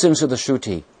 This essence of the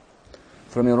Shruti,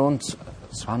 from your own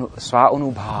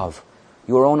sva-anubhav,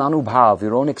 your own anubhav,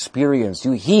 your own experience.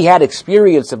 He had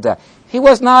experience of that. He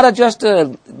was not just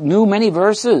knew many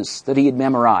verses that he had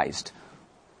memorized.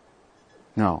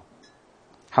 No.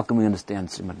 How can we understand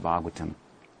Srimad Bhagavatam?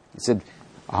 He said,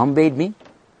 Aham Vedmi.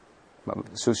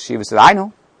 So Shiva said, I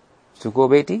know. Sukho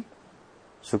Veti.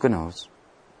 Sukha knows.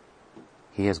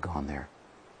 He has gone there.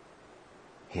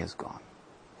 He has gone.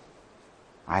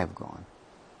 I have gone.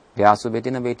 Vyasa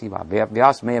Veti na Veti va.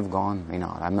 Vyasa may have gone, may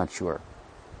not. I'm not sure.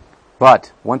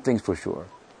 But one thing's for sure.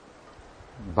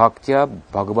 Bhaktya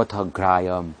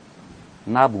Bhagavatagrayam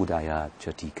na budaya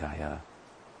chatikaya.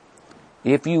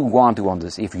 If you want to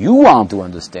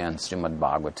understand Srimad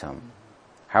Bhagavatam,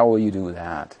 how will you do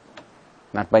that?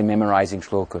 Not by memorizing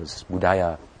shlokas,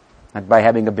 budaya. Not by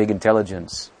having a big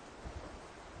intelligence.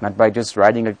 Not by just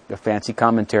writing a fancy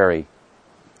commentary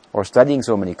or studying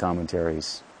so many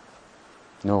commentaries.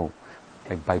 No,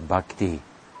 by bhakti,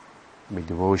 by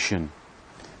devotion,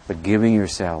 by giving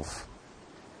yourself.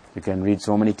 You can read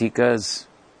so many tikas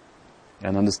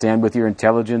and understand with your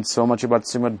intelligence so much about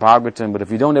Srimad Bhagavatam, but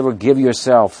if you don't ever give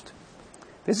yourself,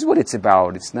 this is what it's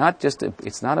about. It's not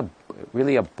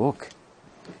really a book.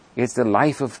 It's the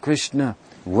life of Krishna.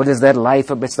 What is that life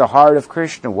of? It's the heart of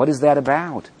Krishna. What is that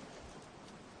about?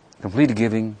 Complete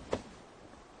giving.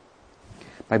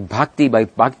 By bhakti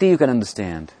you can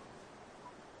understand.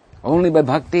 Only by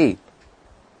bhakti.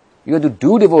 You have to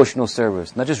do devotional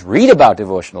service, not just read about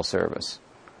devotional service.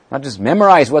 Not just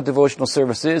memorize what devotional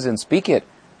service is and speak it.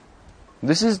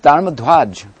 This is Dharma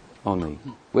Dwaj only.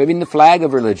 Waving the flag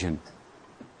of religion.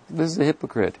 This is a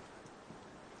hypocrite.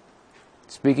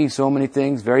 Speaking so many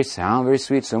things, very sound, very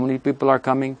sweet. So many people are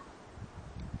coming.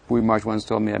 Puri Maharaj once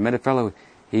told me, I met a fellow,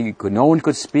 no one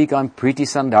could speak on Priti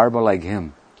Sandarbha like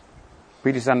him.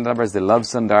 Priti Sandarbha is the love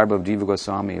Sandarbha of Jiva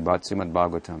Goswami about Srimad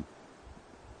Bhagavatam.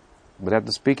 But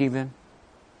after speaking then,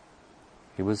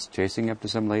 he was chasing after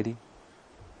some lady.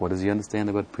 What does he understand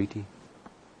about Priti?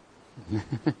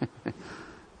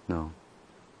 No.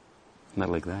 Not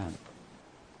like that.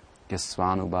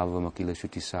 Yasvanubhava makila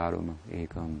shutisaruma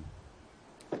ekam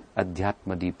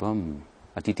adhyatma deepam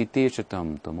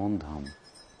atititeshatam tamondham.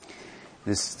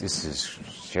 This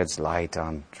sheds light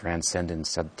on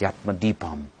transcendence, adhyatma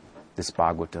deepam, this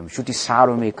Bhagavatam, Shruti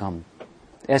Ekam,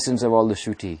 essence of all the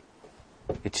Shruti.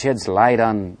 It sheds light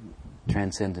on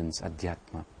transcendence,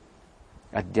 adhyatma.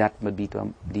 Adhyatma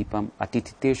deepam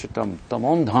atititeshatam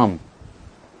tamondham.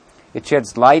 It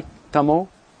sheds light, tamo,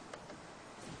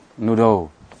 nudo.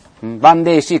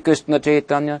 Vande Shri Krishna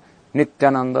Chaitanya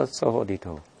Nityananda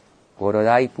Sahodito.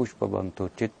 Goradai Pushpavanto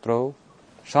Chitro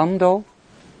Sando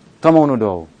Tamo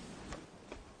nudo.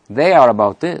 They are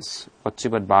about this, what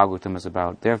Srimad Bhagavatam is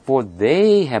about. Therefore,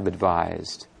 they have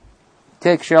advised.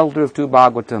 Take shelter of two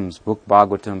Bhagavatams, book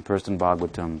Bhagavatam, person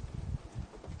Bhagavatam.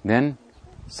 Then,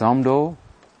 Samdo,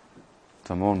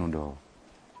 Tamonudo.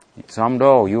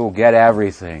 Samdo, you'll get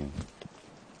everything.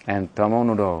 And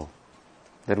Tamonudo,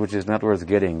 that which is not worth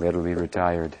getting, that will be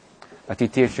retired.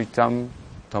 Atitirshritam,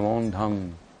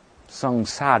 Tamondham,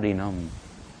 Sangsarinam,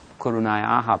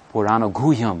 Karunayaha Purana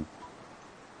Guhyam.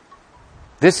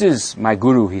 This is my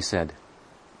Guru, he said,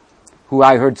 who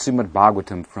I heard Srimad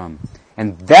Bhagavatam from.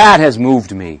 And that has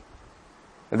moved me.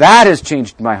 That has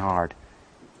changed my heart.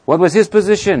 What was his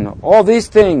position? All these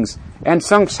things. And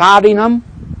Sangsarinam,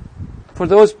 for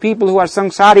those people who are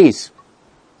Sangsaris,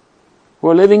 who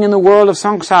are living in the world of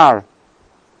Sangsar,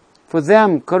 for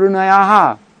them,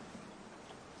 Karunayaha,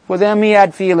 for them he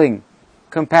had feeling,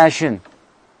 compassion.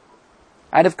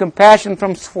 Out of compassion for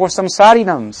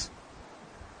Samsarinams.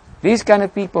 These kind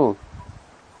of people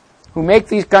who make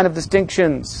these kind of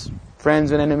distinctions, friends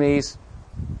and enemies,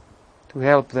 to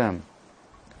help them.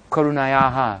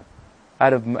 Karunayaha,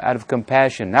 out of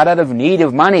compassion, not out of need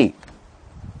of money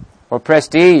or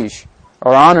prestige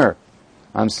or honor.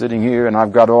 I'm sitting here and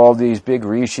I've got all these big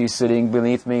rishis sitting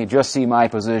beneath me. Just see my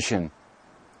position.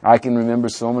 I can remember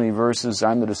so many verses.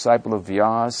 I'm the disciple of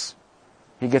Vyas.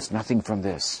 He gets nothing from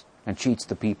this and cheats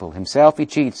the people. Himself he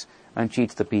cheats and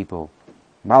cheats the people.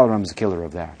 Balaram's the killer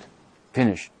of that.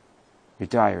 Finished.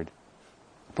 Retired.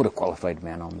 Put a qualified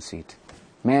man on the seat.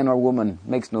 Man or woman,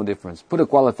 makes no difference. Put a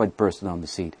qualified person on the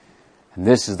seat. And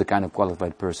this is the kind of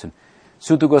qualified person.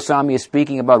 Suta Goswami is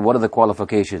speaking about what are the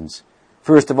qualifications.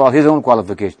 First of all, his own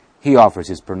qualification. He offers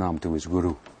his pranam to his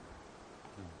Guru.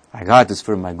 I got this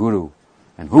from my Guru.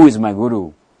 And who is my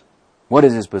Guru? What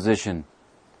is his position?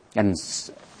 And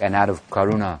out of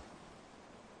karuna,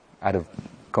 out of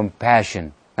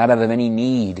compassion, not out of any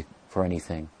need for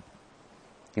anything.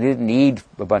 He didn't need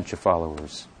a bunch of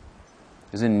followers.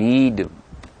 He doesn't need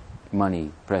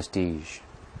money, prestige.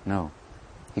 No.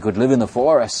 He could live in the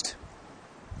forest,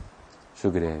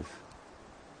 Sukadev.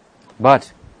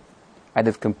 But out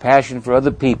of compassion for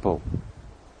other people,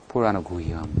 Purana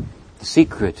Guhyam, the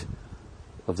secret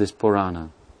of this Purana,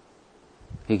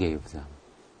 he gave them.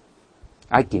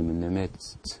 I came in the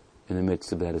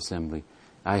midst of that assembly.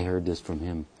 I heard this from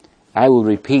him. I will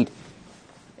repeat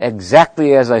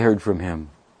exactly as I heard from him,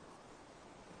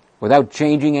 without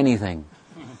changing anything.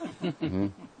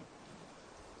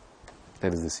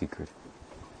 That is the secret.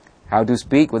 How to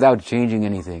speak without changing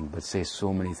anything, but say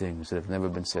so many things that have never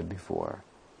been said before.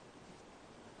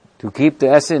 To keep the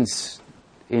essence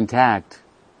intact,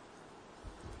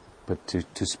 but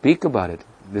to speak about it.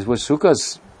 This was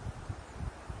Sukha's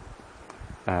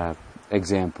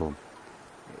example.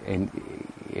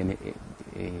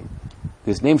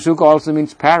 This name Sukha also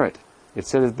means parrot. It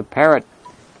says that the parrot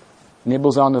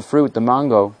nibbles on the fruit, the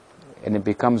mango, and it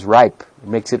becomes ripe. It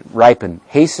makes it ripen,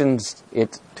 hastens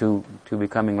it to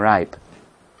becoming ripe.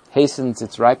 Hastens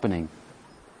its ripening.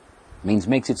 Means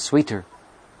makes it sweeter.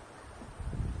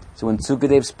 So when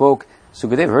Sukadev spoke,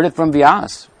 Sukadev heard it from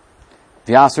Vyas.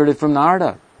 Vyas heard it from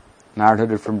Narada. Narada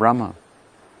heard it from Brahma.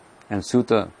 And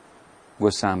Suta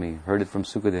Goswami heard it from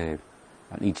Sukadev.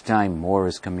 And each time more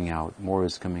is coming out, more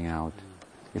is coming out.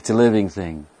 It's a living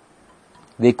thing.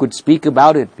 They could speak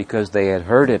about it because they had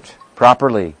heard it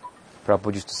properly.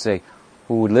 Prabhupada used to say,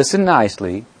 who would listen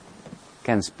nicely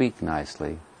can speak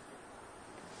nicely.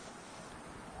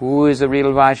 Who is a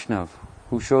real Vaishnav?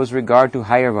 Who shows regard to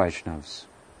higher Vaishnavas?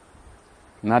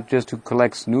 Not just who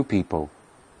collects new people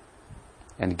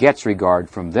and gets regard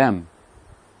from them,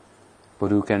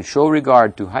 but who can show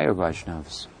regard to higher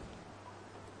Vaishnavas.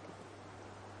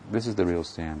 This is the real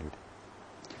standard.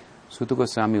 Suta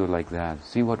Goswami was like that.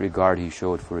 See what regard he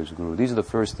showed for his Guru. These are the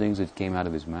first things that came out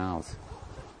of his mouth.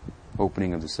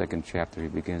 Opening of the second chapter, he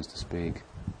begins to speak.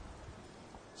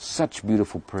 Such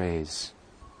beautiful praise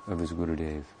of his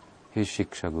Gurudev, his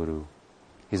Shiksha Guru,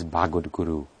 his Bhagavad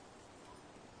Guru.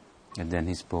 And then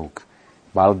he spoke.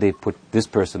 Baladeva put this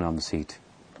person on the seat.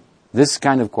 This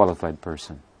kind of qualified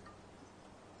person.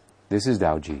 This is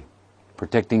Dauji,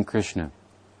 protecting Krishna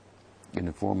in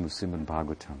the form of Srimad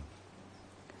Bhagavatam.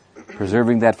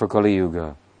 Preserving that for Kali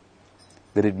Yuga,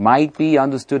 that it might be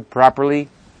understood properly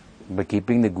by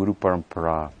keeping the Guru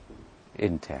Parampara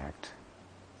intact.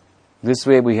 This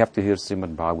way we have to hear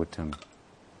Srimad Bhagavatam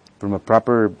from a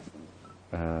proper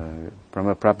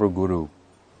Guru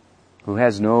who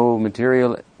has no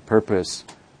material purpose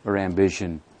or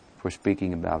ambition for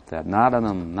speaking about that.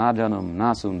 Nadanam, najanam,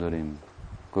 nasundarim,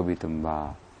 kovitam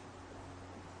ba.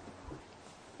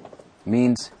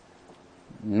 Means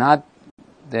not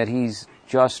that he's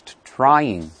just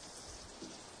trying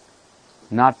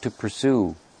not to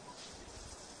pursue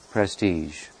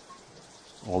prestige,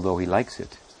 although he likes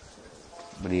it,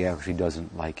 but he actually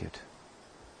doesn't like it.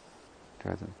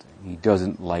 He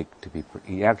doesn't like to be,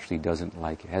 he actually doesn't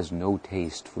like it, has no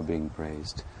taste for being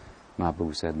praised.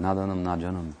 Mahaprabhu said, nadanam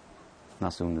najanam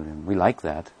nasundarim. We like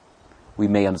that. We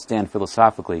may understand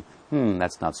philosophically,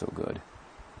 that's not so good.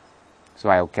 So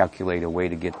I'll calculate a way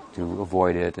to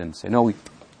avoid it and say, no,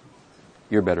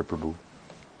 you're better, Prabhu.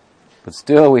 But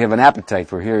still we have an appetite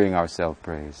for hearing ourselves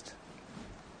praised.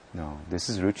 No, this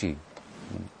is ruchi.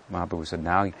 Mahaprabhu said,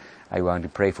 now I want to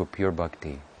pray for pure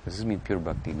bhakti. This is mean pure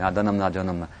bhakti. Nadanam,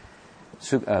 najanam.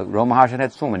 Ramaharshan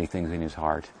had so many things in his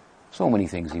heart. So many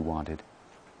things he wanted.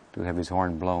 To have his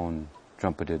horn blown,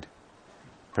 trumpeted,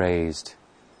 praised.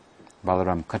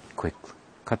 Balaram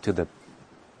cut to the,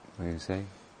 what do you say?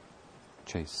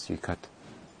 Chase. He cut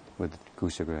with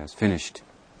kusa grass. Finished.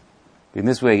 In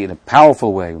this way, in a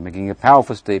powerful way, making a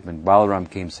powerful statement,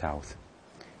 Balaram came south.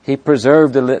 He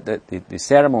preserved the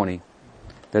ceremony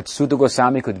that Sutta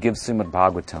Goswami could give Srimad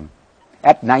Bhagavatam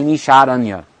at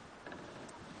Naimisharanya.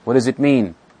 What does it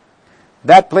mean?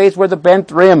 That place where the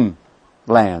bent rim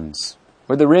lands.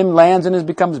 Where the rim lands and it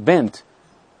becomes bent.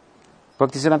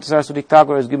 Bhaktisiddhanta Saraswati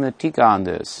Thakur has given a tika on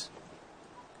this.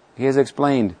 He has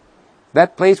explained,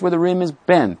 that place where the rim is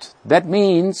bent, that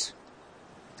means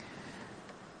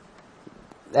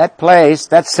that place,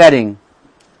 that setting,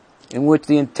 in which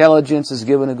the intelligence is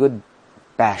given a good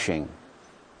bashing,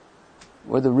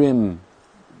 where the rim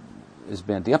is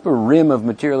bent. The upper rim of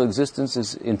material existence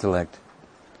is intellect.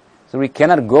 So we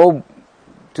cannot go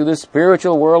to the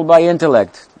spiritual world by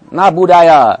intellect. Na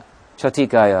buddhaya,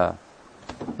 chatikaya.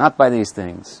 Not by these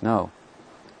things, no.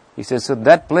 He says, so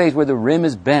that place where the rim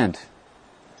is bent,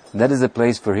 that is the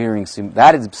place for hearing,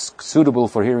 that is suitable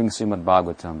for hearing Srimad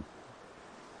Bhagavatam.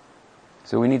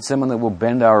 So we need someone that will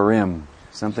bend our rim,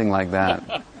 something like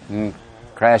that.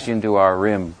 Crash into our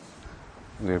rim.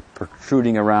 We're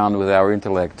protruding around with our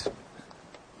intellect.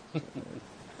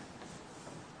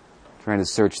 Trying to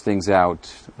search things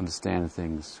out, understand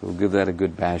things. We'll give that a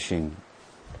good bashing.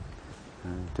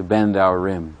 To bend our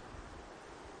rim.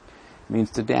 It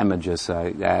means to damage us,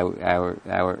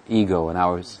 our ego and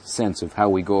our sense of how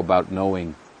we go about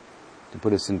knowing, to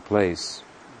put us in place.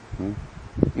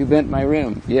 You bent my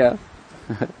rim. Yeah.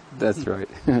 That's right.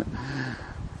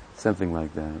 Something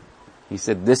like that. He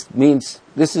said, this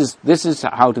is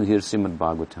how to hear Srimad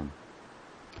Bhagavatam.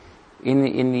 In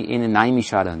a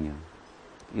Naimisharanya,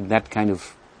 in that kind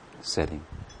of setting.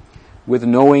 With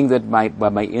knowing that by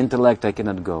my intellect I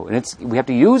cannot go. And we have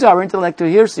to use our intellect to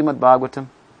hear Srimad Bhagavatam,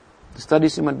 to study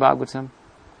Srimad Bhagavatam,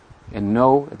 and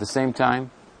know at the same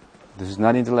time, this is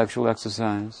not intellectual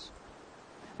exercise.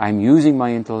 I'm using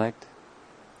my intellect.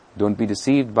 Don't be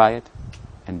deceived by it,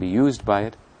 and be used by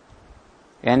it.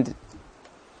 And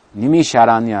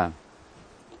Nimisharanya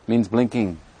means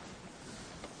blinking,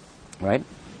 right?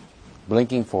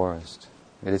 Blinking forest.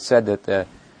 It is said that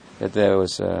there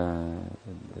was that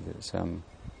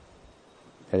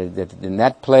in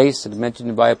that place, that mentioned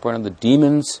in Vayapurana, the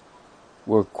demons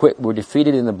were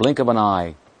defeated in the blink of an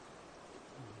eye.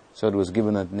 So it was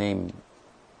given a name,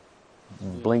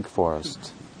 Blink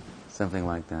Forest, something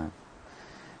like that.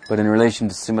 But in relation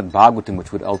to Srimad Bhagavatam,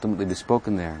 which would ultimately be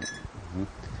spoken there,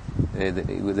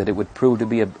 that it would prove to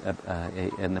be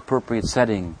an appropriate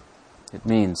setting. It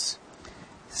means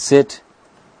sit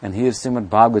and hear Srimad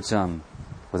Bhagavatam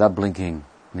without blinking.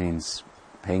 Means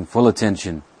paying full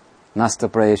attention. Nasta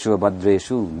prayeshu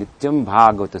abhadreshu nityam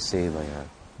bhagavata sevaya.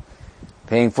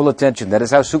 Paying full attention. That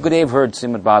is how Sukadev heard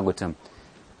Srimad Bhagavatam.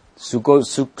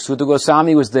 Sutta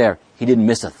Goswami was there. He didn't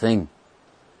miss a thing.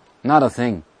 Not a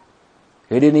thing.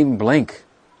 He didn't even blink.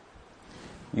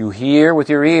 You hear with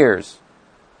your ears,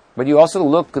 but you also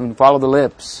look and follow the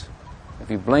lips. If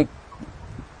you blink,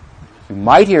 you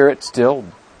might hear it still,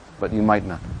 but you might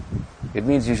not. It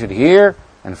means you should hear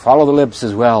and follow the lips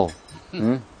as well.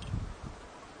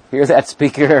 Hear that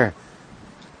speaker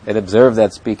and observe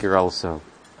that speaker also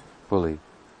fully,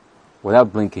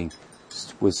 without blinking,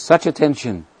 with such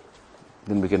attention.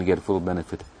 Then we can get full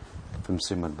benefit from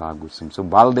Srimad Bhagavatam. So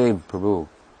Baladeva Prabhu,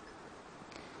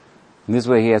 in this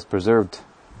way he has preserved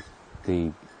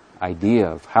the idea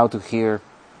of how to hear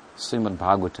Srimad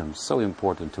Bhagavatam, so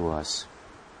important to us.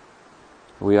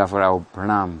 We offer our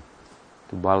pranam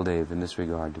to Baladeva in this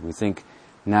regard. We think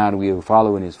now we will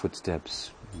follow in his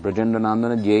footsteps. Brajendra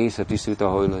Nandana Jai Sati Sita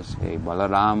Hoilas Hey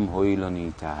Balaram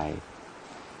Hoilanitai.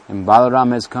 And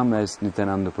Balaram has come as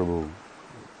Nityananda Prabhu.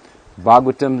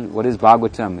 Bhagavatam, what is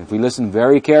Bhagavatam? If we listen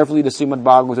very carefully to Srimad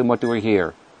Bhagavatam, what do we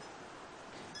hear?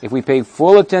 If we pay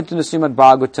full attention to Srimad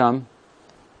Bhagavatam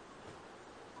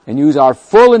and use our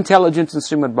full intelligence in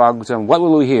Srimad Bhagavatam, what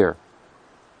will we hear?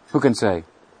 Who can say?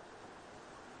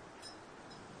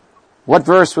 What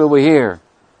verse will we hear?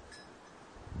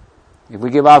 If we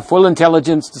give our full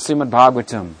intelligence to Srimad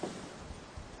Bhagavatam,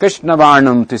 Krishna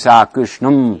Varnam Tisa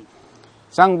Krishnam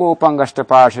Sangopangashta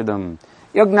Parshadam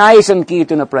Yagnai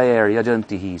Sankirtana Prayer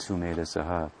Yajantihi Sumeda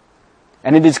Saha.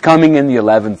 And it is coming in the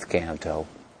 11th canto.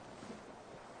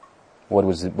 What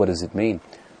does it mean?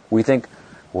 We think,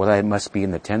 well, it must be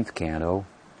in the 10th canto.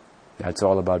 That's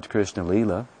all about Krishna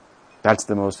Leela. That's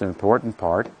the most important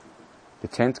part. The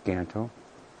 10th canto.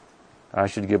 I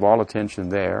should give all attention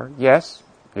there. Yes.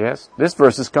 This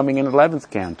verse is coming in the 11th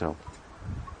canto.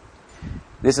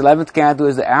 This 11th canto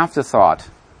is the afterthought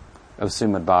of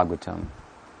Srimad Bhagavatam.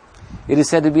 It is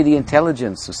said to be the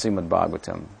intelligence of Srimad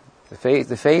Bhagavatam. The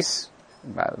face,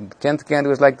 10th canto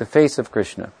is like the face of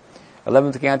Krishna.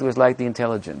 11th canto is like the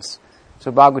intelligence.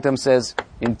 So Bhagavatam says,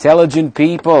 intelligent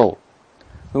people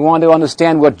who want to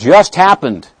understand what just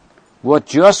happened, what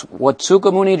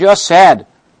Sukha Muni just said,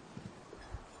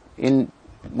 in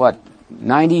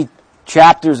 90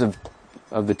 chapters of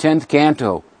the 10th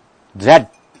canto,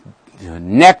 that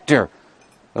nectar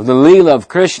of the Leela of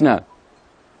Krishna,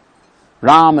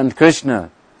 Ram and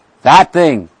Krishna, that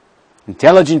thing,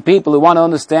 intelligent people who want to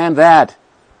understand that,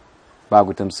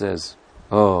 Bhagavatam says,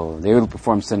 they will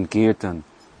perform Sankirtan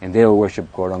and they will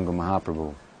worship Gauranga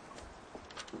Mahaprabhu.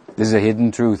 This is a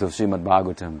hidden truth of Srimad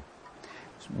Bhagavatam.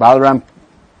 Balaram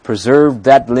preserved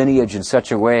that lineage in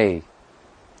such a way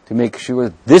to make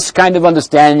sure this kind of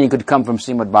understanding could come from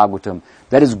Srimad Bhagavatam.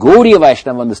 That is Gaudiya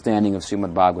Vaishnava understanding of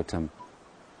Srimad Bhagavatam,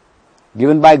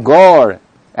 given by Gaur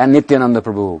and Nityananda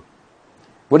Prabhu.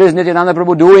 What is Nityananda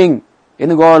Prabhu doing in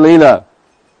the Gaur Leela?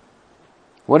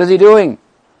 What is he doing?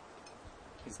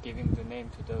 He's giving the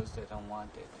name to those that don't want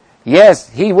it. Yes,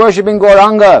 he worshipping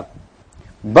Gauranga.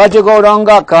 Bhaja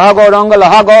Gauranga, Kaha Gauranga,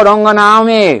 Laha Gauranga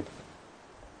Name.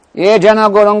 Ye Jana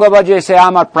Gauranga Bhaja Se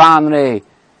Amar Pran Re.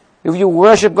 If you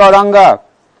worship Gauranga,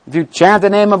 if you chant the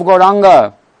name of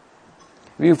Gauranga,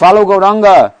 if you follow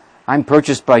Gauranga, I'm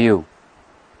purchased by you.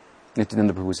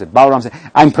 Nityananda Prabhu said, Balaram said,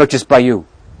 I'm purchased by you.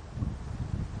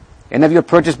 And if you're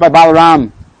purchased by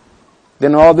Balaram,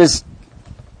 then all this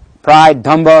pride,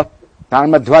 damba,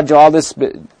 dharmadhwaja, all this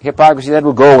hypocrisy, that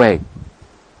will go away.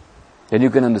 Then you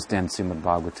can understand Srimad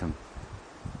Bhagavatam.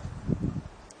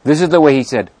 This is the way he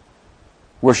said,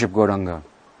 worship Gauranga,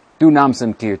 do Nam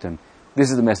Sankirtan. This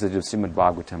is the message of Srimad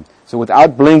Bhagavatam. So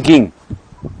without blinking,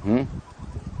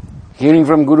 hearing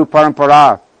from Guru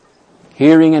Parampara,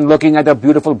 hearing and looking at a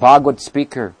beautiful Bhagavad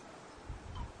speaker,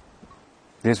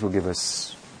 this will give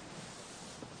us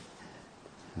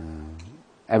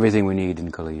everything we need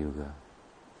in Kali Yuga.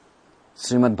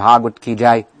 Srimad Bhagavat ki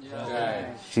jai.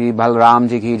 Sri Balaram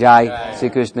ji ki jai. Sri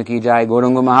Krishna ki jai.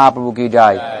 Gauranga Mahaprabhu ki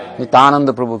jai.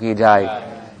 Nityananda Prabhu ki jai.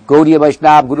 Gaudiya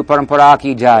Vaishnava Guru Parampara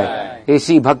ki jai.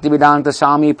 A.C. Bhaktivedanta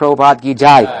Swami Prabhupada ki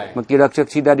jai. Bhakti Rakshak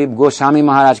Siddharib Goswami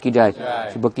Maharaj ki jai.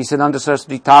 Shri Bhakti Siddhanta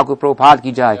Saraswati Thakur Prabhupada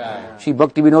ki jai. Shri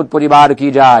Bhakti Vinod Parivar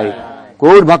ki jai.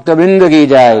 Gaur Bhakta Vrinda ki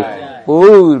jai.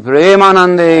 Gaur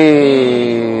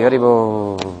Premanande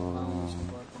Haribo.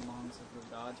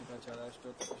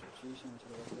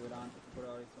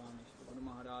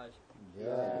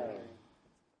 Yeah.